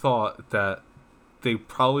really thought that they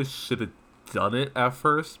probably should have done it at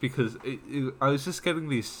first, because I was just getting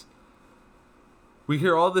these... We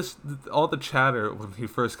hear all the chatter when he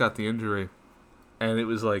first got the injury, and it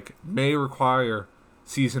was like, may require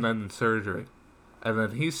season-ending surgery. And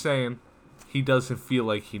then he's saying he doesn't feel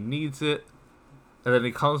like he needs it. And then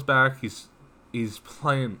he comes back, he's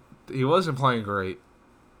playing... He wasn't playing great.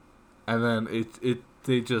 And then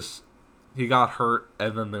he got hurt,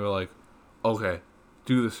 and then they were like, okay,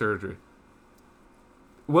 do the surgery.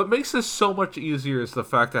 What makes this so much easier is the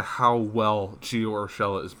fact of how well Gio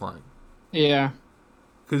Urshela is playing. Yeah.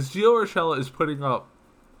 Because Gio Urshela is putting up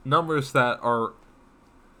numbers that are...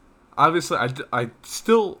 Obviously,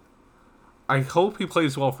 I hope he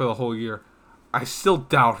plays well for the whole year. I still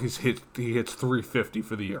doubt he hits 350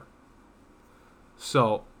 for the year.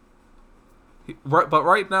 So, but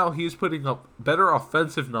right now he's putting up better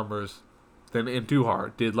offensive numbers than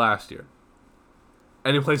Andujar did last year.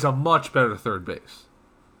 And he plays a much better third base.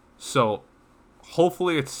 So,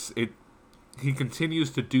 hopefully he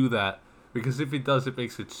continues to do that, because if he does, it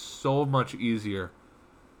makes it so much easier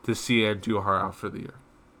to see Andujar out for the year.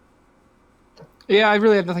 Yeah, I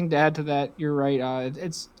really have nothing to add to that. You're right.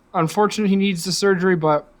 It's unfortunate he needs the surgery,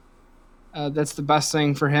 but that's the best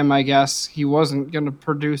thing for him, I guess. He wasn't going to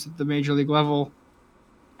produce at the major league level,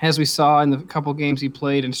 as we saw in the couple games he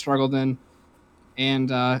played and struggled in.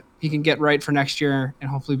 And he can get right for next year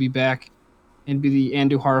and hopefully be back and be the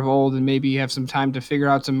Andujar of old, and maybe have some time to figure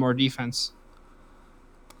out some more defense.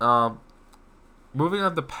 Moving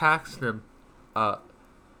on to Paxton,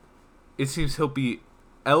 it seems he'll be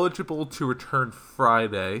eligible to return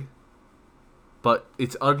Friday, but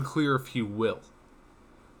it's unclear if he will.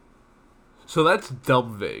 So that's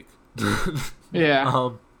dumb vague.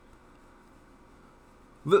 Yeah.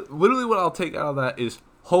 Literally what I'll take out of that is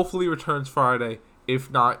hopefully returns Friday.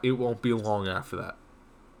 If not, it won't be long after that.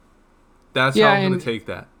 That's how I'm going to take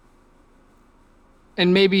that.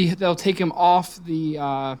 And maybe they'll take him off the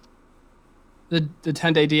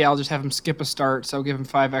 10-day DL, just have him skip a start, so give him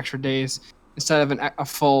 5 extra days instead of a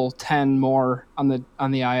full 10 more on the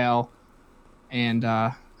IL. And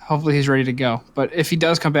hopefully he's ready to go. But if he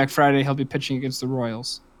does come back Friday, he'll be pitching against the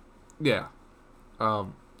Royals. Yeah.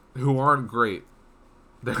 Who aren't great.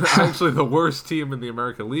 They're actually the worst team in the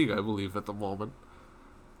American League, I believe, at the moment.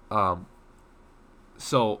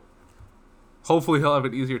 So hopefully he'll have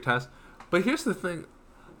an easier test. But here's the thing.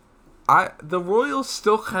 The Royals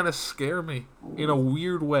still kind of scare me in a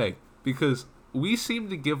weird way because we seem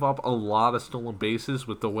to give up a lot of stolen bases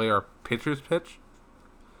with the way our pitchers pitch.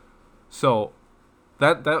 So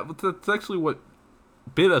that's actually what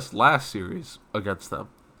bit us last series against them.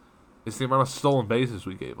 Is the amount of stolen bases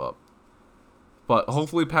we gave up. But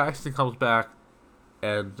hopefully Paxton comes back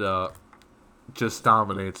and just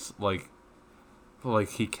dominates like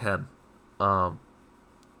he can.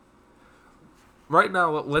 Right now,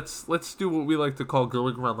 let's do what we like to call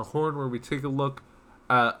going around the horn, where we take a look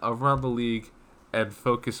at around the league and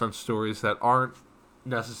focus on stories that aren't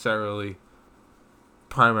necessarily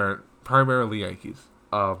primarily Yankees.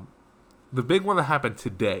 The big one that happened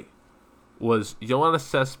today was Yoenis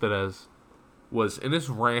Cespedes was in his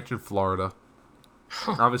ranch in Florida.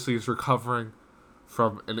 Obviously, he's recovering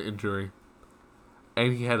from an injury,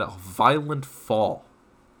 and he had a violent fall.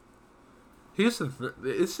 Here's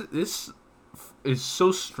this is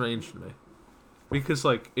so strange to me, because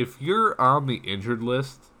like if you're on the injured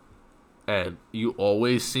list, and you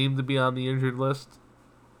always seem to be on the injured list,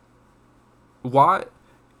 why?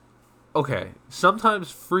 Okay, sometimes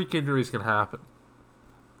freak injuries can happen.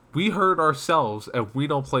 We hurt ourselves and we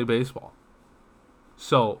don't play baseball.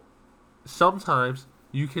 So, sometimes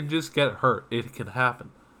you can just get hurt. It can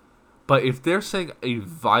happen. But if they're saying a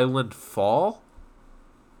violent fall,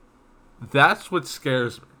 that's what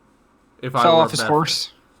scares me. If I fell were off his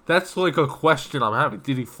horse. That's like a question I'm having.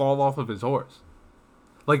 Did he fall off of his horse?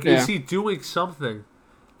 Like, is he doing something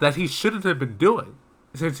that he shouldn't have been doing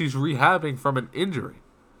since he's rehabbing from an injury?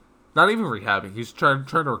 Not even rehabbing. He's trying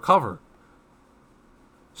to recover.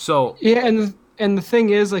 So yeah, and the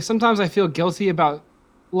thing is, like, sometimes I feel guilty about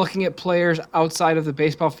looking at players outside of the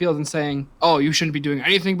baseball field and saying, "Oh, you shouldn't be doing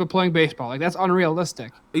anything but playing baseball." Like, that's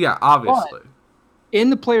unrealistic. Yeah, obviously. But in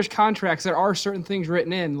the players' contracts, there are certain things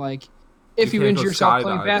written in, like if you injure yourself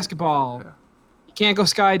playing basketball, you can't go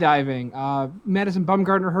skydiving. Madison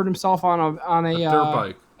Bumgarner hurt himself on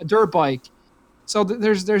a dirt bike. So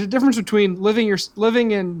there's a difference between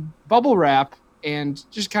living in bubble wrap and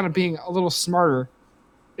just kind of being a little smarter.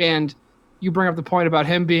 And you bring up the point about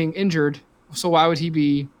him being injured. So why would he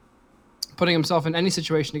be putting himself in any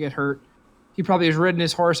situation to get hurt? He probably has ridden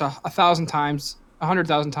his horse 1,000 times,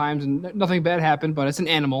 100,000 times, and nothing bad happened. But it's an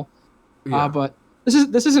animal. Yeah. But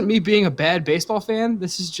this isn't me being a bad baseball fan.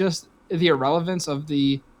 This is just the irrelevance of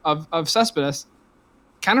Cespedes.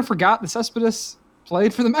 Kind of forgot that Cespedes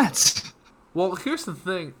played for the Mets. Well, here's the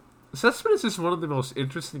thing. Cespedes is one of the most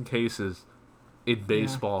interesting cases in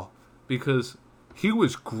baseball because he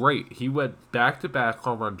was great. He went back-to-back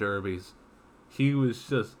home run derbies. He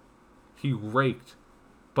raked.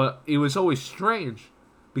 But it was always strange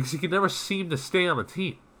because he could never seem to stay on a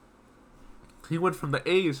team. He went from the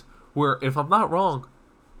A's, where, if I'm not wrong,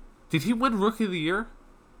 did he win Rookie of the Year?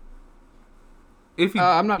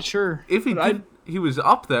 I'm not sure. If he did, he was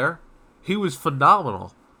up there. He was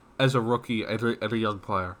phenomenal as a rookie and a young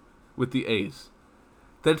player with the A's.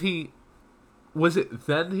 Then he went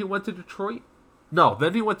to Detroit? No,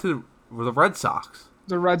 then he went to the Red Sox.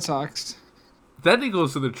 The Red Sox. Then he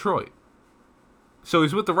goes to Detroit. So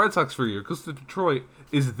he's with the Red Sox for a year, goes to Detroit,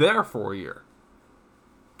 is there for a year.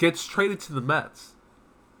 Gets traded to the Mets.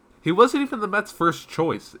 He wasn't even the Mets' first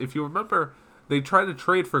choice. If you remember, they tried to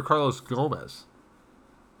trade for Carlos Gomez.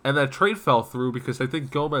 And that trade fell through because I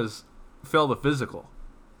think Gomez failed a physical.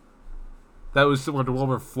 That was when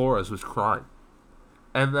Wilmer Flores was crying.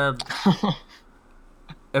 And then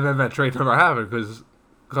that trade never happened because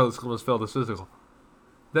Carlos Gomez failed his physical.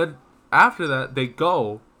 Then after that, they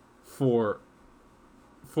go for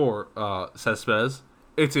Cespedes.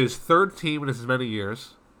 It's his third team in as many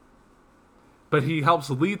years. But he helps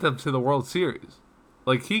lead them to the World Series.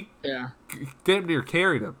 Like, he damn near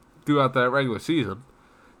carried them throughout that regular season.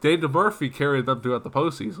 Dave DeMurphy carried them throughout the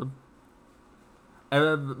postseason. And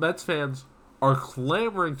then the Mets fans are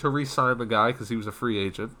clamoring to re-sign the guy because he was a free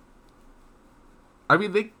agent. I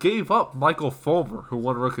mean, they gave up Michael Fulmer, who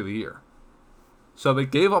won Rookie of the Year. So they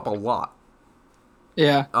gave up a lot.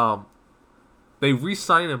 Yeah. They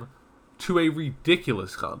re-signed him to a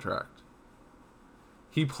ridiculous contract.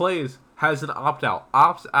 He plays, has an opt-out,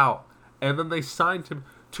 opts out, and then they signed him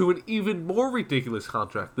to an even more ridiculous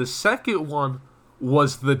contract. The second one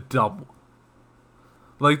was the dumb one.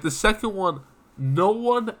 Like, the second one, no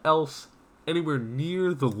one else anywhere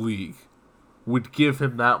near the league would give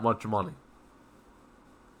him that much money.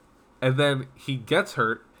 And then he gets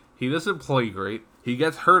hurt. He doesn't play great. He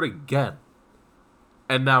gets hurt again.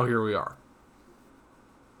 And now here we are.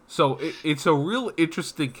 So it's a real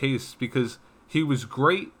interesting case because he was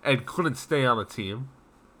great and couldn't stay on a team.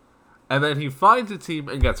 And then he finds a team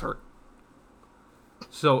and gets hurt.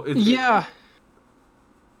 So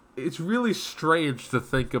it's really strange to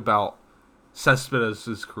think about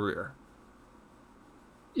Cespedes' career.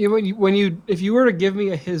 Yeah, if you were to give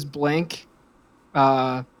me his blank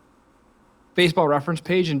baseball reference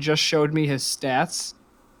page and just showed me his stats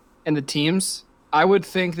and the teams, I would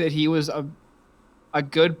think that he was a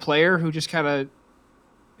good player who just kind of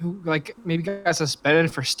maybe got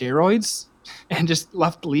suspended for steroids and just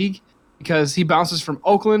left the league because he bounces from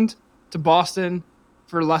Oakland to Boston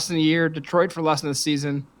for less than a year, Detroit for less than a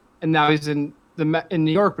season, and now he's in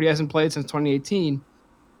New York, but he hasn't played since 2018.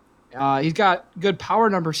 He's got good power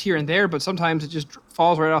numbers here and there, but sometimes it just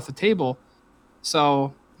falls right off the table.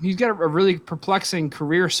 So he's got a really perplexing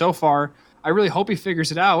career so far. I really hope he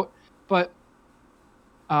figures it out, but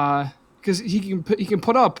because he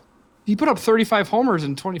put up 35 homers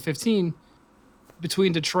in 2015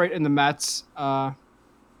 between Detroit and the Mets.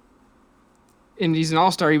 And he's an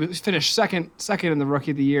all-star. He finished second in the Rookie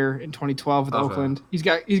of the Year in 2012 with Oakland. He's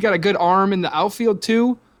got a good arm in the outfield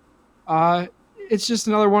too. It's just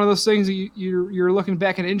another one of those things that you're looking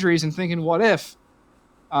back at injuries and thinking, what if?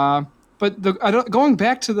 But going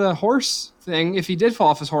back to the horse thing, if he did fall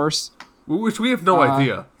off his horse, which we have no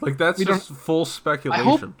idea. Like, that's just full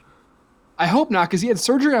speculation. I hope not, because he had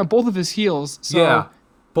surgery on both of his heels. So, yeah,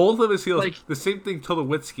 both of his heels. The same thing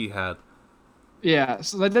Tulowitzki had. Yeah,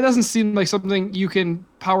 so that doesn't seem like something you can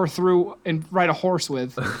power through and ride a horse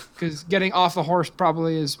with, because getting off the horse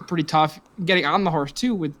probably is pretty tough. Getting on the horse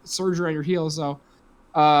too with surgery on your heels, so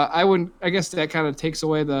I guess that kind of takes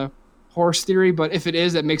away the horse theory, but if it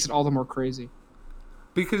is, that makes it all the more crazy.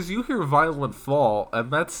 Because you hear violent fall,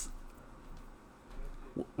 and that's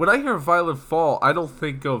when I hear violent fall, I don't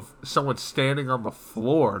think of someone standing on the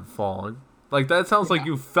floor and falling. Like, that sounds like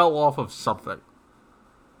you fell off of something.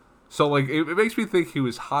 So, like, it makes me think he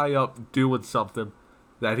was high up doing something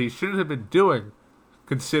that he shouldn't have been doing,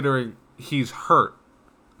 considering he's hurt.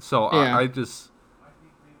 So, I just...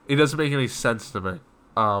 It doesn't make any sense to me.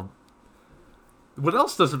 What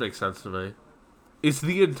else doesn't make sense to me is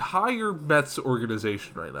the entire Mets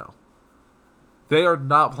organization right now. They are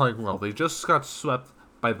not playing well. They just got swept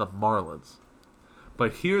by the Marlins.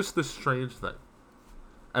 But here's the strange thing,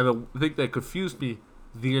 and the thing that confused me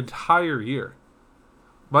the entire year.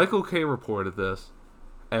 Michael Kay reported this,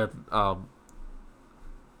 and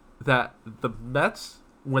that the Mets,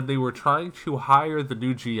 when they were trying to hire the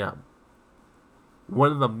new GM,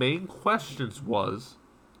 one of the main questions was,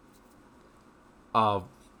 how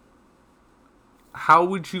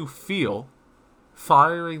would you feel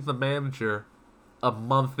firing the manager a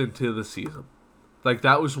month into the season? Like,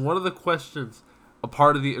 that was one of the questions, a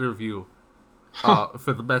part of the interview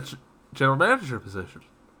for the Mets general manager position.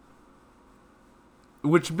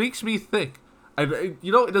 Which makes me think, and it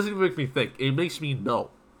doesn't even make me think, it makes me know.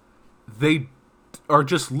 They are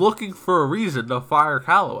just looking for a reason to fire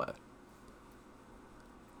Callaway.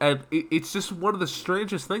 And it's just one of the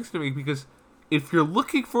strangest things to me, because if you're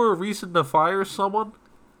looking for a reason to fire someone,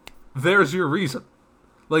 there's your reason.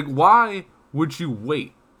 Like, why would you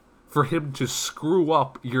wait for him to screw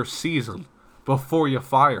up your season before you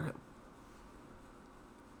fire him?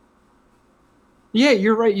 Yeah,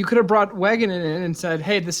 you're right. You could have brought Wagon in and said,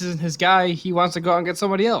 hey, this isn't his guy. He wants to go out and get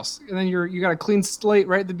somebody else. And then you got a clean slate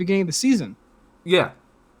right at the beginning of the season. Yeah.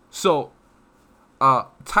 So,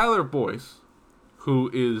 Tyler Boyce,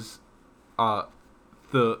 who is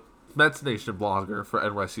the Mets Nation blogger for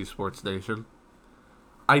NYC Sports Nation,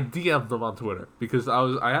 I DM'd him on Twitter because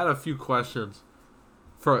I had a few questions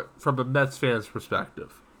from a Mets fan's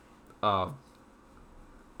perspective. The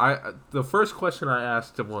first question I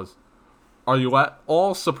asked him was, are you at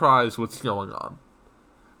all surprised what's going on?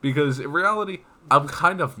 Because in reality, I'm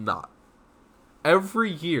kind of not. Every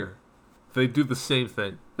year, they do the same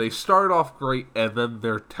thing. They start off great, and then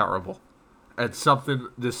they're terrible. And something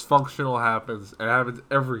dysfunctional happens, and it happens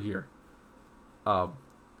every year. So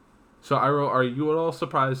I wrote, are you at all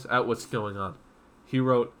surprised at what's going on? He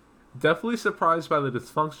wrote, definitely surprised by the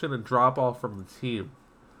dysfunction and drop-off from the team.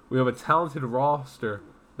 We have a talented roster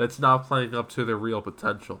that's not playing up to their real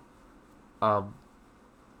potential. And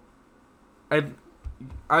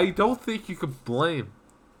I don't think you can blame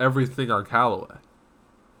everything on Callaway,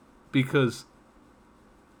 because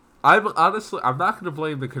I'm not going to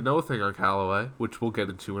blame the Cano thing on Callaway, which we'll get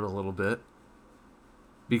into in a little bit,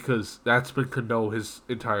 because that's been Cano his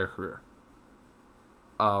entire career.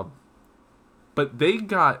 But they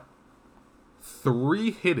got 3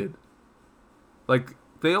 hitted. Like,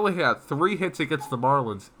 they only had 3 hits against the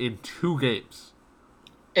Marlins in 2 games.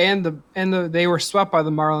 And they were swept by the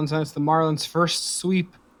Marlins, and it's the Marlins' first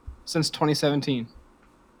sweep since 2017.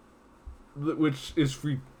 Which is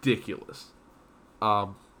ridiculous.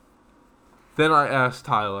 Then I asked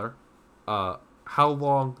Tyler, how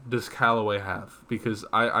long does Callaway have? Because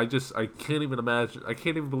I can't even imagine. I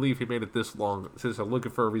can't even believe he made it this long since I'm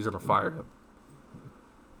looking for a reason to fire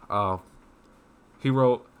him. He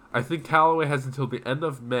wrote, I think Callaway has until the end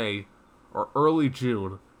of May or early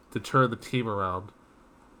June to turn the team around.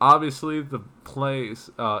 Obviously, the plays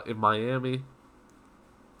in Miami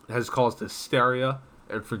has caused hysteria,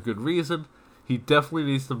 and for good reason. He definitely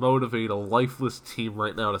needs to motivate a lifeless team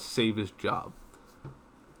right now to save his job.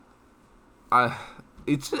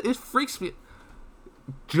 It freaks me.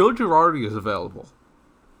 Joe Girardi is available.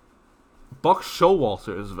 Buck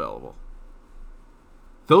Showalter is available.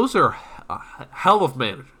 Those are a hell of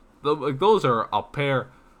managers. Those are a pair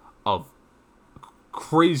of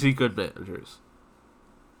crazy good managers.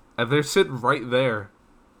 And they're sitting right there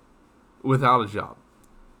without a job.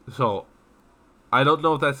 So, I don't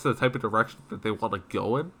know if that's the type of direction that they want to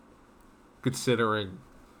go in, considering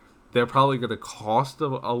they're probably going to cost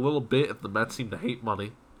them a little bit if the Mets seem to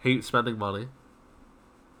hate spending money.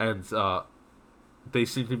 And they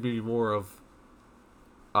seem to be more of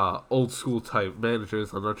old school type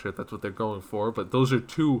managers. I'm not sure if that's what they're going for, but those are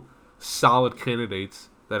two solid candidates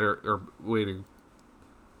that are waiting.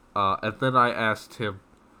 And then I asked him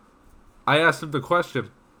the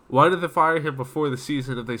question, why did they fire him before the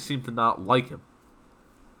season if they seem to not like him?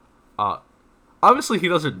 Obviously he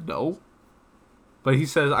doesn't know, but he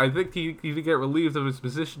says, I think he did get relieved of his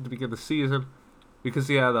position to begin the season because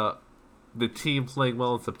he had the team playing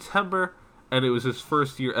well in September, and it was his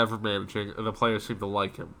first year ever managing, and the players seemed to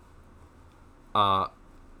like him. And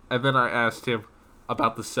then I asked him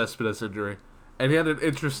about the Cespedes injury, and he had an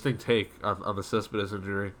interesting take on the Cespedes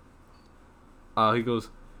injury. He goes,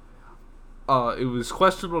 it was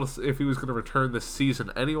questionable if he was going to return this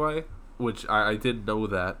season anyway, which I didn't know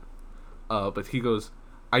that. But he goes,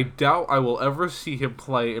 I doubt I will ever see him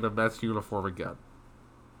play in a Mets uniform again.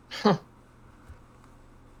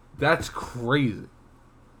 That's crazy.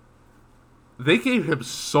 They gave him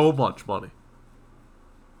so much money.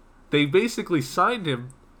 They basically signed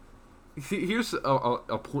him. Here's an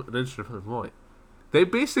interesting point. They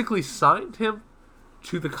basically signed him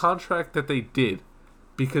to the contract that they did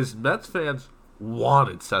because Mets fans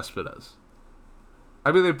wanted Cespedes.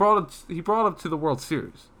 I mean, he brought him to the World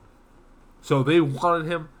Series. So they wanted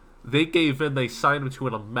him. They gave in. They signed him to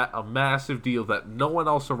a massive deal that no one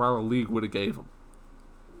else around the league would have gave him.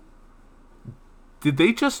 Did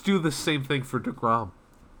they just do the same thing for DeGrom?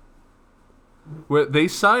 Where they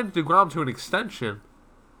signed DeGrom to an extension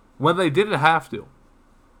when they didn't have to.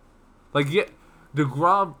 Like, yeah,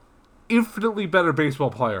 DeGrom, infinitely better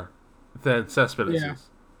baseball player than Cespedes is.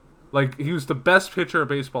 Like, he was the best pitcher in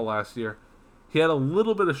baseball last year. He had a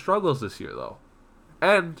little bit of struggles this year, though.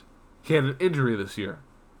 And he had an injury this year.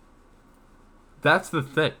 That's the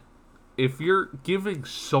thing. If you're giving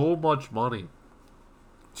so much money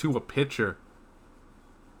to a pitcher,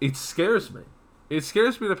 it scares me. It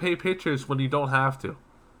scares me to pay pitchers when you don't have to.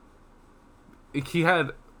 He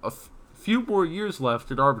had a few more years left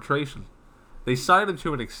in arbitration. They signed him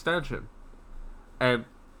to an extension. And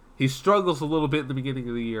he struggles a little bit in the beginning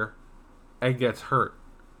of the year and gets hurt.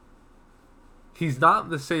 He's not in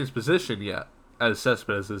the same position yet as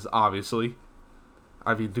Cespedes is, obviously.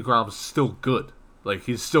 I mean, DeGrom's still good. Like,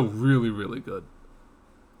 he's still really, really good.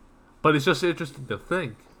 But it's just interesting to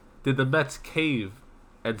think, did the Mets cave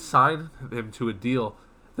and sign him to a deal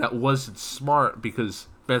that wasn't smart because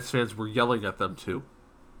Mets fans were yelling at them to?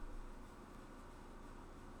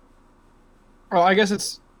 Well, I guess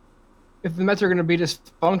it's, if the Mets are going to be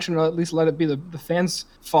dysfunctional, at least let it be the fans'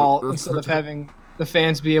 fault instead of having the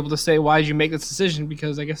fans be able to say, why did you make this decision?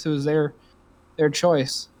 Because I guess it was their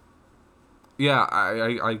choice. Yeah,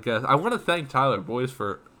 I guess. I want to thank Tyler, boys,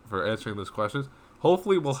 for answering those questions.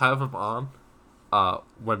 Hopefully we'll have him on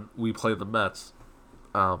when we play the Mets.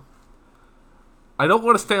 I don't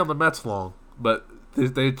want to stay on the Mets long, but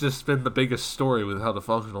they've just been the biggest story with how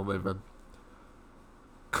dysfunctional they've been.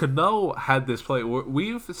 Cano had this play.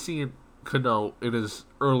 We've seen Cano in his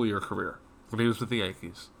earlier career when he was with the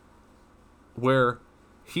Yankees, where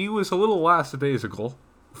he was a little lackadaisical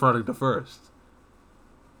running to first.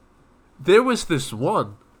 There was this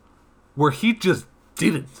one where he just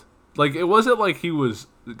didn't. Like, it wasn't like he was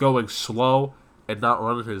going slow and not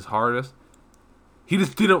running his hardest. He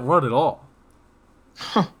just didn't run at all.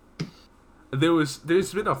 Huh. There's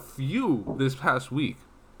been a few this past week.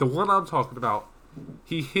 The one I'm talking about,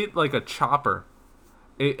 he hit like a chopper,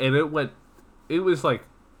 and it was like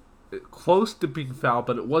close to being foul,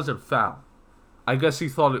 but it wasn't foul. I guess he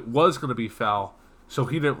thought it was going to be foul, so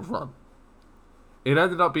he didn't run. It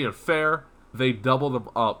ended up being fair. They doubled him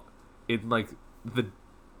up in like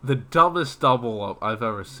the dumbest double up I've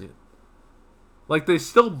ever seen. Like, they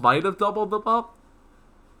still might have doubled them up,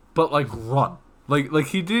 but like run. Like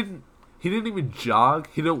he didn't even jog.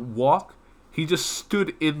 He didn't walk. He just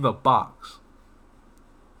stood in the box.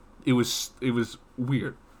 It was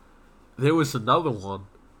weird. There was another one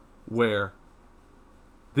where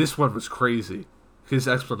this one was crazy. His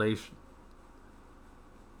explanation.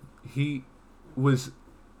 He wasn't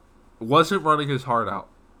running his heart out.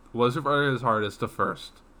 Wasn't running his hardest to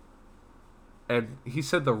first. And he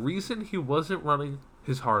said the reason he wasn't running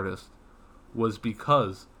his hardest was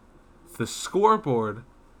because the scoreboard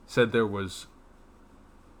said there was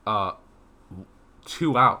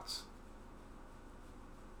 2 outs.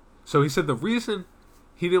 So he said the reason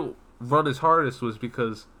he didn't run his hardest was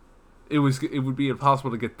because it would be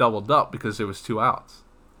impossible to get doubled up because there was 2 outs.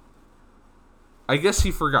 I guess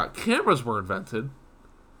he forgot cameras were invented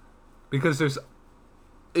because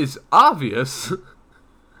it's obvious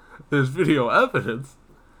there's video evidence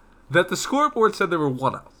that the scoreboard said there were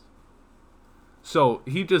 1 out. So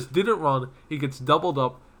he just didn't run. He gets doubled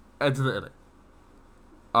up, ends the inning.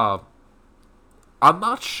 I'm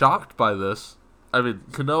not shocked by this. I mean,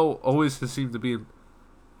 Cano always has seemed to be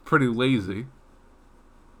pretty lazy.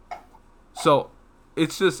 So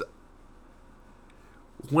it's just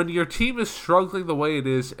when your team is struggling the way it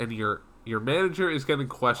is, and your manager is getting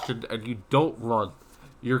questioned, and you don't run,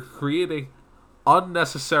 you're creating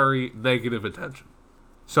unnecessary negative attention.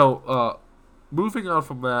 So, moving on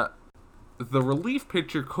from that, the relief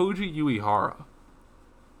pitcher Koji Uehara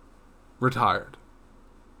retired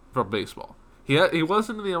from baseball. He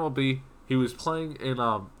wasn't in the MLB. He was playing in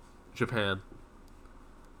Japan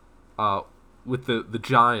with the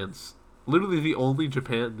Giants. Literally the only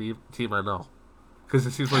Japan team I know, because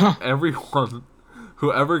it seems like everyone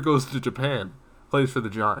who ever goes to Japan plays for the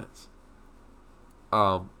Giants.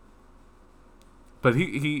 But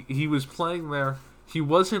he was playing there. He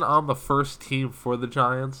wasn't on the first team for the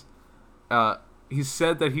Giants. He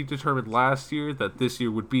said that he determined last year that this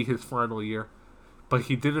year would be his final year, but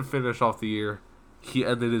he didn't finish off the year. He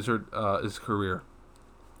ended his career.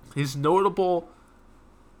 His notable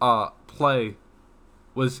play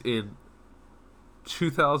was in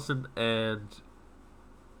 2000 and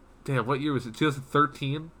what year was it?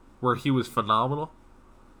 2013, where he was phenomenal,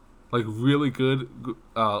 like really good,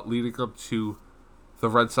 leading up to the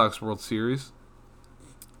Red Sox World Series.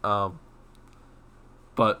 But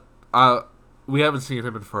we haven't seen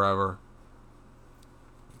him in forever.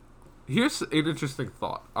 Here's an interesting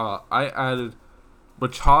thought. I added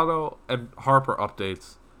Machado and Harper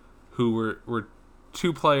updates, who were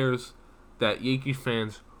 2 players that Yankee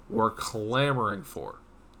fans were clamoring for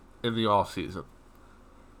in the offseason.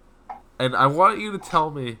 And I want you to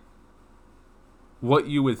tell me what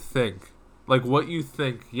you would think. Like, what you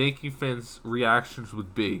think Yankee fans' reactions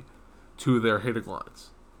would be to their hitting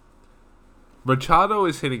lines. Machado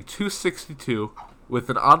is hitting .262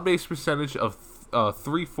 with an on-base percentage of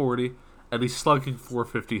 .340, and he's slugging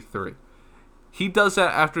 .453. He does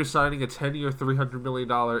that after signing a 10-year, $300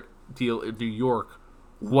 million deal in New York.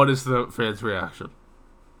 What is the fans' reaction?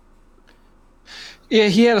 Yeah,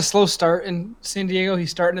 he had a slow start in San Diego.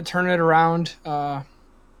 He's starting to turn it around,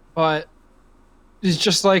 but it's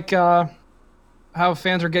just like how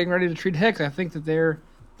fans are getting ready to treat Hicks. I think that the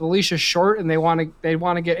leash is short, and they want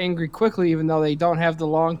to get angry quickly, even though they don't have the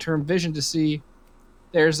long-term vision to see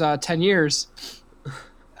there's 10 years.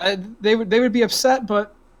 They would be upset,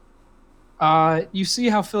 but you see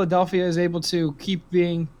how Philadelphia is able to keep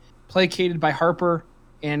being placated by Harper.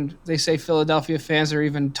 And they say Philadelphia fans are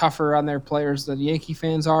even tougher on their players than Yankee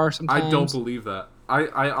fans are sometimes. I don't believe that.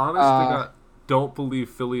 I honestly don't believe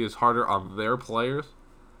Philly is harder on their players.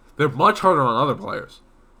 They're much harder on other players.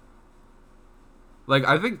 Like,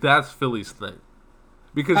 I think that's Philly's thing.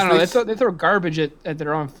 Because I don't know. They throw garbage at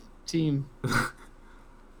their own team.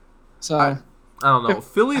 So I don't know.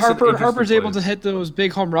 Philly's Harper's able to hit those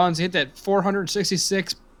big home runs. He hit that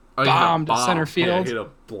 466 bomb to center field. Yeah, he hit a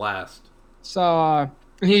blast. So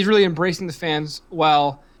he's really embracing the fans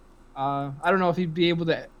well. I don't know if he'd be able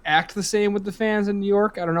to act the same with the fans in New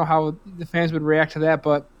York. I don't know how the fans would react to that,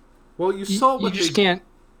 but you saw what can't.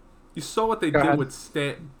 You saw what they did with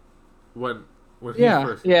Stanton when he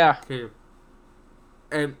first came.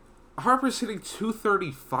 And Harper's hitting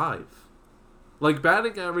 .235. Like,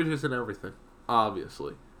 batting averages and everything,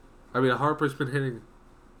 obviously. I mean, Harper's been hitting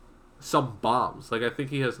some bombs. Like, I think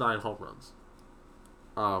he has 9 home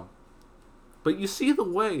runs. But you see the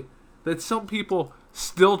way that some people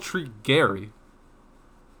still treat Gary,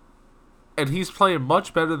 and he's playing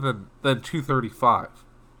much better than .235.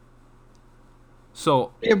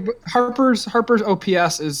 So yeah, but Harper's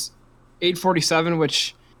OPS is 847,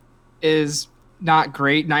 which is not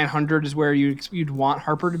great. 900 is where you'd want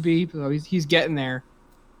Harper to be. So he's getting there,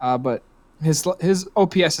 but his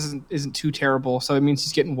OPS isn't too terrible. So it means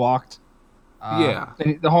he's getting walked. Yeah,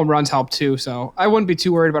 and the home runs help too. So I wouldn't be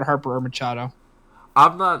too worried about Harper or Machado.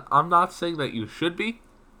 I'm not saying that you should be.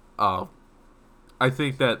 I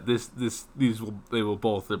think that they will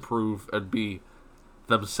both improve and be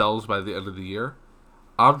themselves by the end of the year.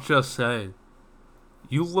 I'm just saying,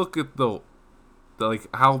 you look at the like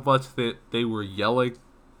how much they were yelling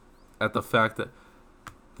at the fact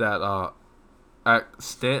that at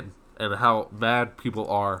Stanton and how mad people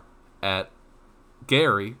are at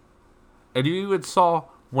Gary, and you even saw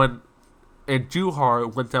when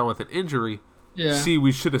Andujar went down with an injury. Yeah. See,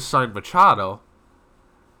 we should have signed Machado.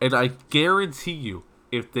 And I guarantee you,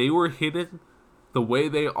 if they were hitting the way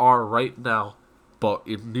they are right now, but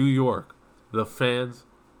in New York, the fans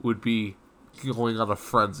would be going on a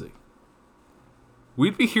frenzy.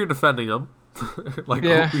 We'd be here defending them,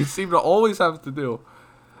 we seem to always have to do.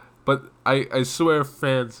 But I swear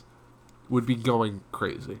fans would be going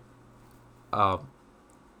crazy.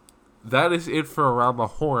 That is it for Around the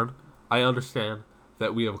Horn. I understand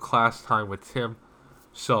that we have class time with Tim,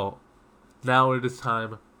 so now it is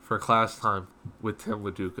time for class time with Tim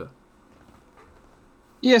LaDuca.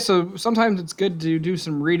 Yeah, so sometimes it's good to do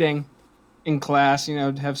some reading in class,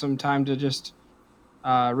 to have some time to just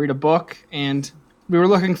read a book. And we were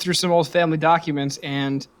looking through some old family documents,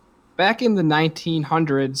 and back in the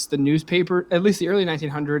 1900s, the newspaper, at least the early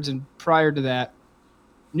 1900s and prior to that,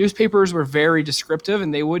 newspapers were very descriptive,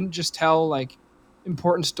 and they wouldn't just tell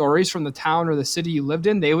important stories from the town or the city you lived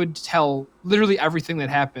in. They would tell literally everything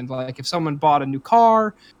that happened. Like if someone bought a new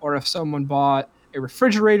car or if someone bought a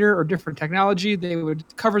refrigerator or different technology, they would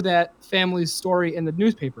cover that family's story in the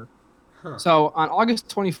newspaper. Huh. So on August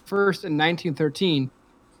 21st in 1913,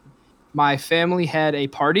 my family had a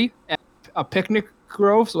party at a picnic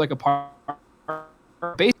grove, so like a park,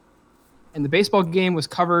 and the baseball game was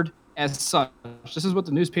covered as such. This is what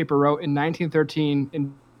the newspaper wrote in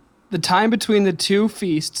 1913. The time between the two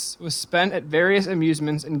feasts was spent at various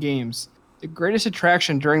amusements and games. The greatest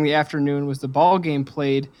attraction during the afternoon was the ball game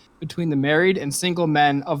played between the married and single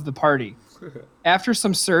men of the party. After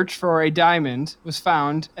some search for a diamond was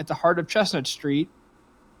found at the heart of Chestnut Street,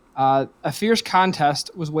 a fierce contest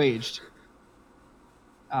was waged.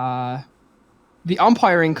 The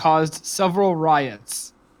umpiring caused several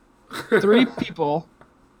riots. 3 people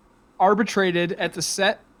arbitrated at the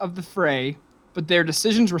set of the fray, but their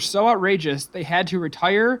decisions were so outrageous they had to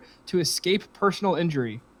retire to escape personal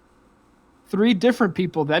injury. 3 different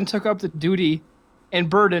people then took up the duty and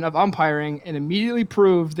burden of umpiring and immediately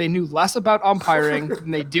proved they knew less about umpiring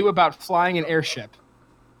than they do about flying an airship.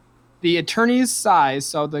 The attorney's size,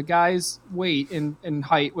 so the guy's weight and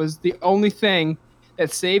height, was the only thing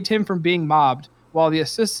that saved him from being mobbed, while the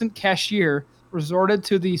assistant cashier resorted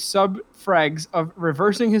to the sub-frags of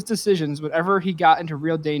reversing his decisions whenever he got into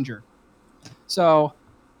real danger. So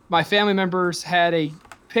my family members had a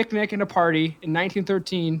picnic and a party in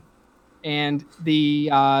 1913, and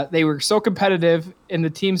they were so competitive, and the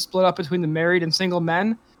team split up between the married and single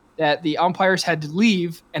men that the umpires had to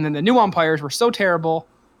leave, and then the new umpires were so terrible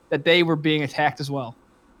that they were being attacked as well.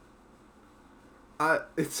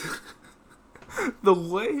 It's the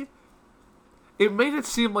way it made it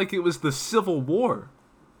seem like it was the Civil War.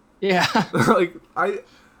 Yeah.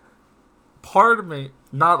 Part of me,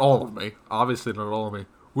 not all of me, obviously not all of me,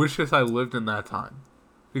 wishes I lived in that time.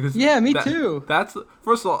 Because me too. That's,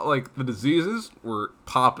 first of all, the diseases were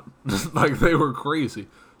popping. They were crazy.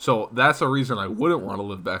 So that's a reason I wouldn't want to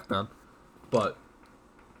live back then. But,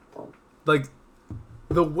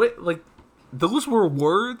 the way, those were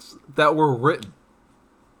words that were written.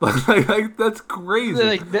 That's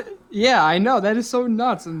crazy. Yeah, I know. That is so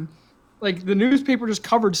nuts. And, the newspaper just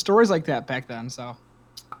covered stories like that back then, so.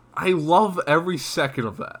 I love every second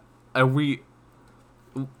of that. And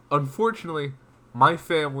unfortunately, my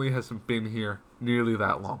family hasn't been here nearly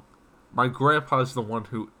that long. My grandpa is the one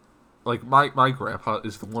who, my grandpa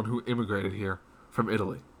is the one who immigrated here from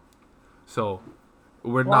Italy. So,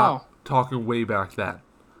 we're not talking way back then.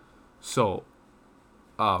 So,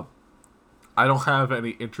 I don't have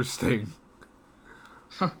any interesting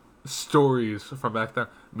stories from back then.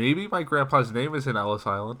 Maybe my grandpa's name is in Ellis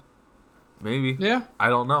Island. Maybe. Yeah. I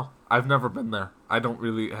don't know. I've never been there. I don't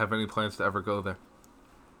really have any plans to ever go there.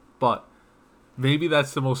 But maybe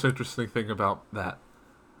that's the most interesting thing about that.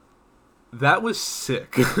 That was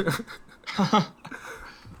sick.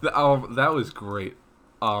 That was great.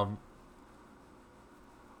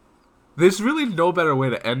 There's really no better way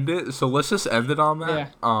to end it, so let's just end it on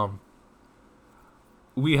that. Yeah.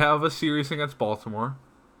 we have a series against Baltimore.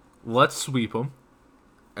 Let's sweep them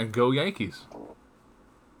and go Yankees.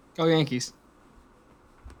 Go Yankees.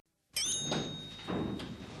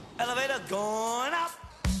 Elevator going up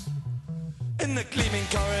in the gleaming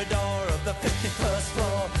corridor of the 51st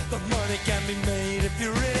floor. The money can be made if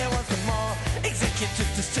you really want some more. Executive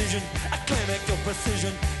decision, a clinical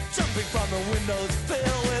precision. Jumping from the windows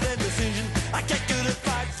filled with indecision. I get good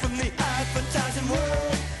advice from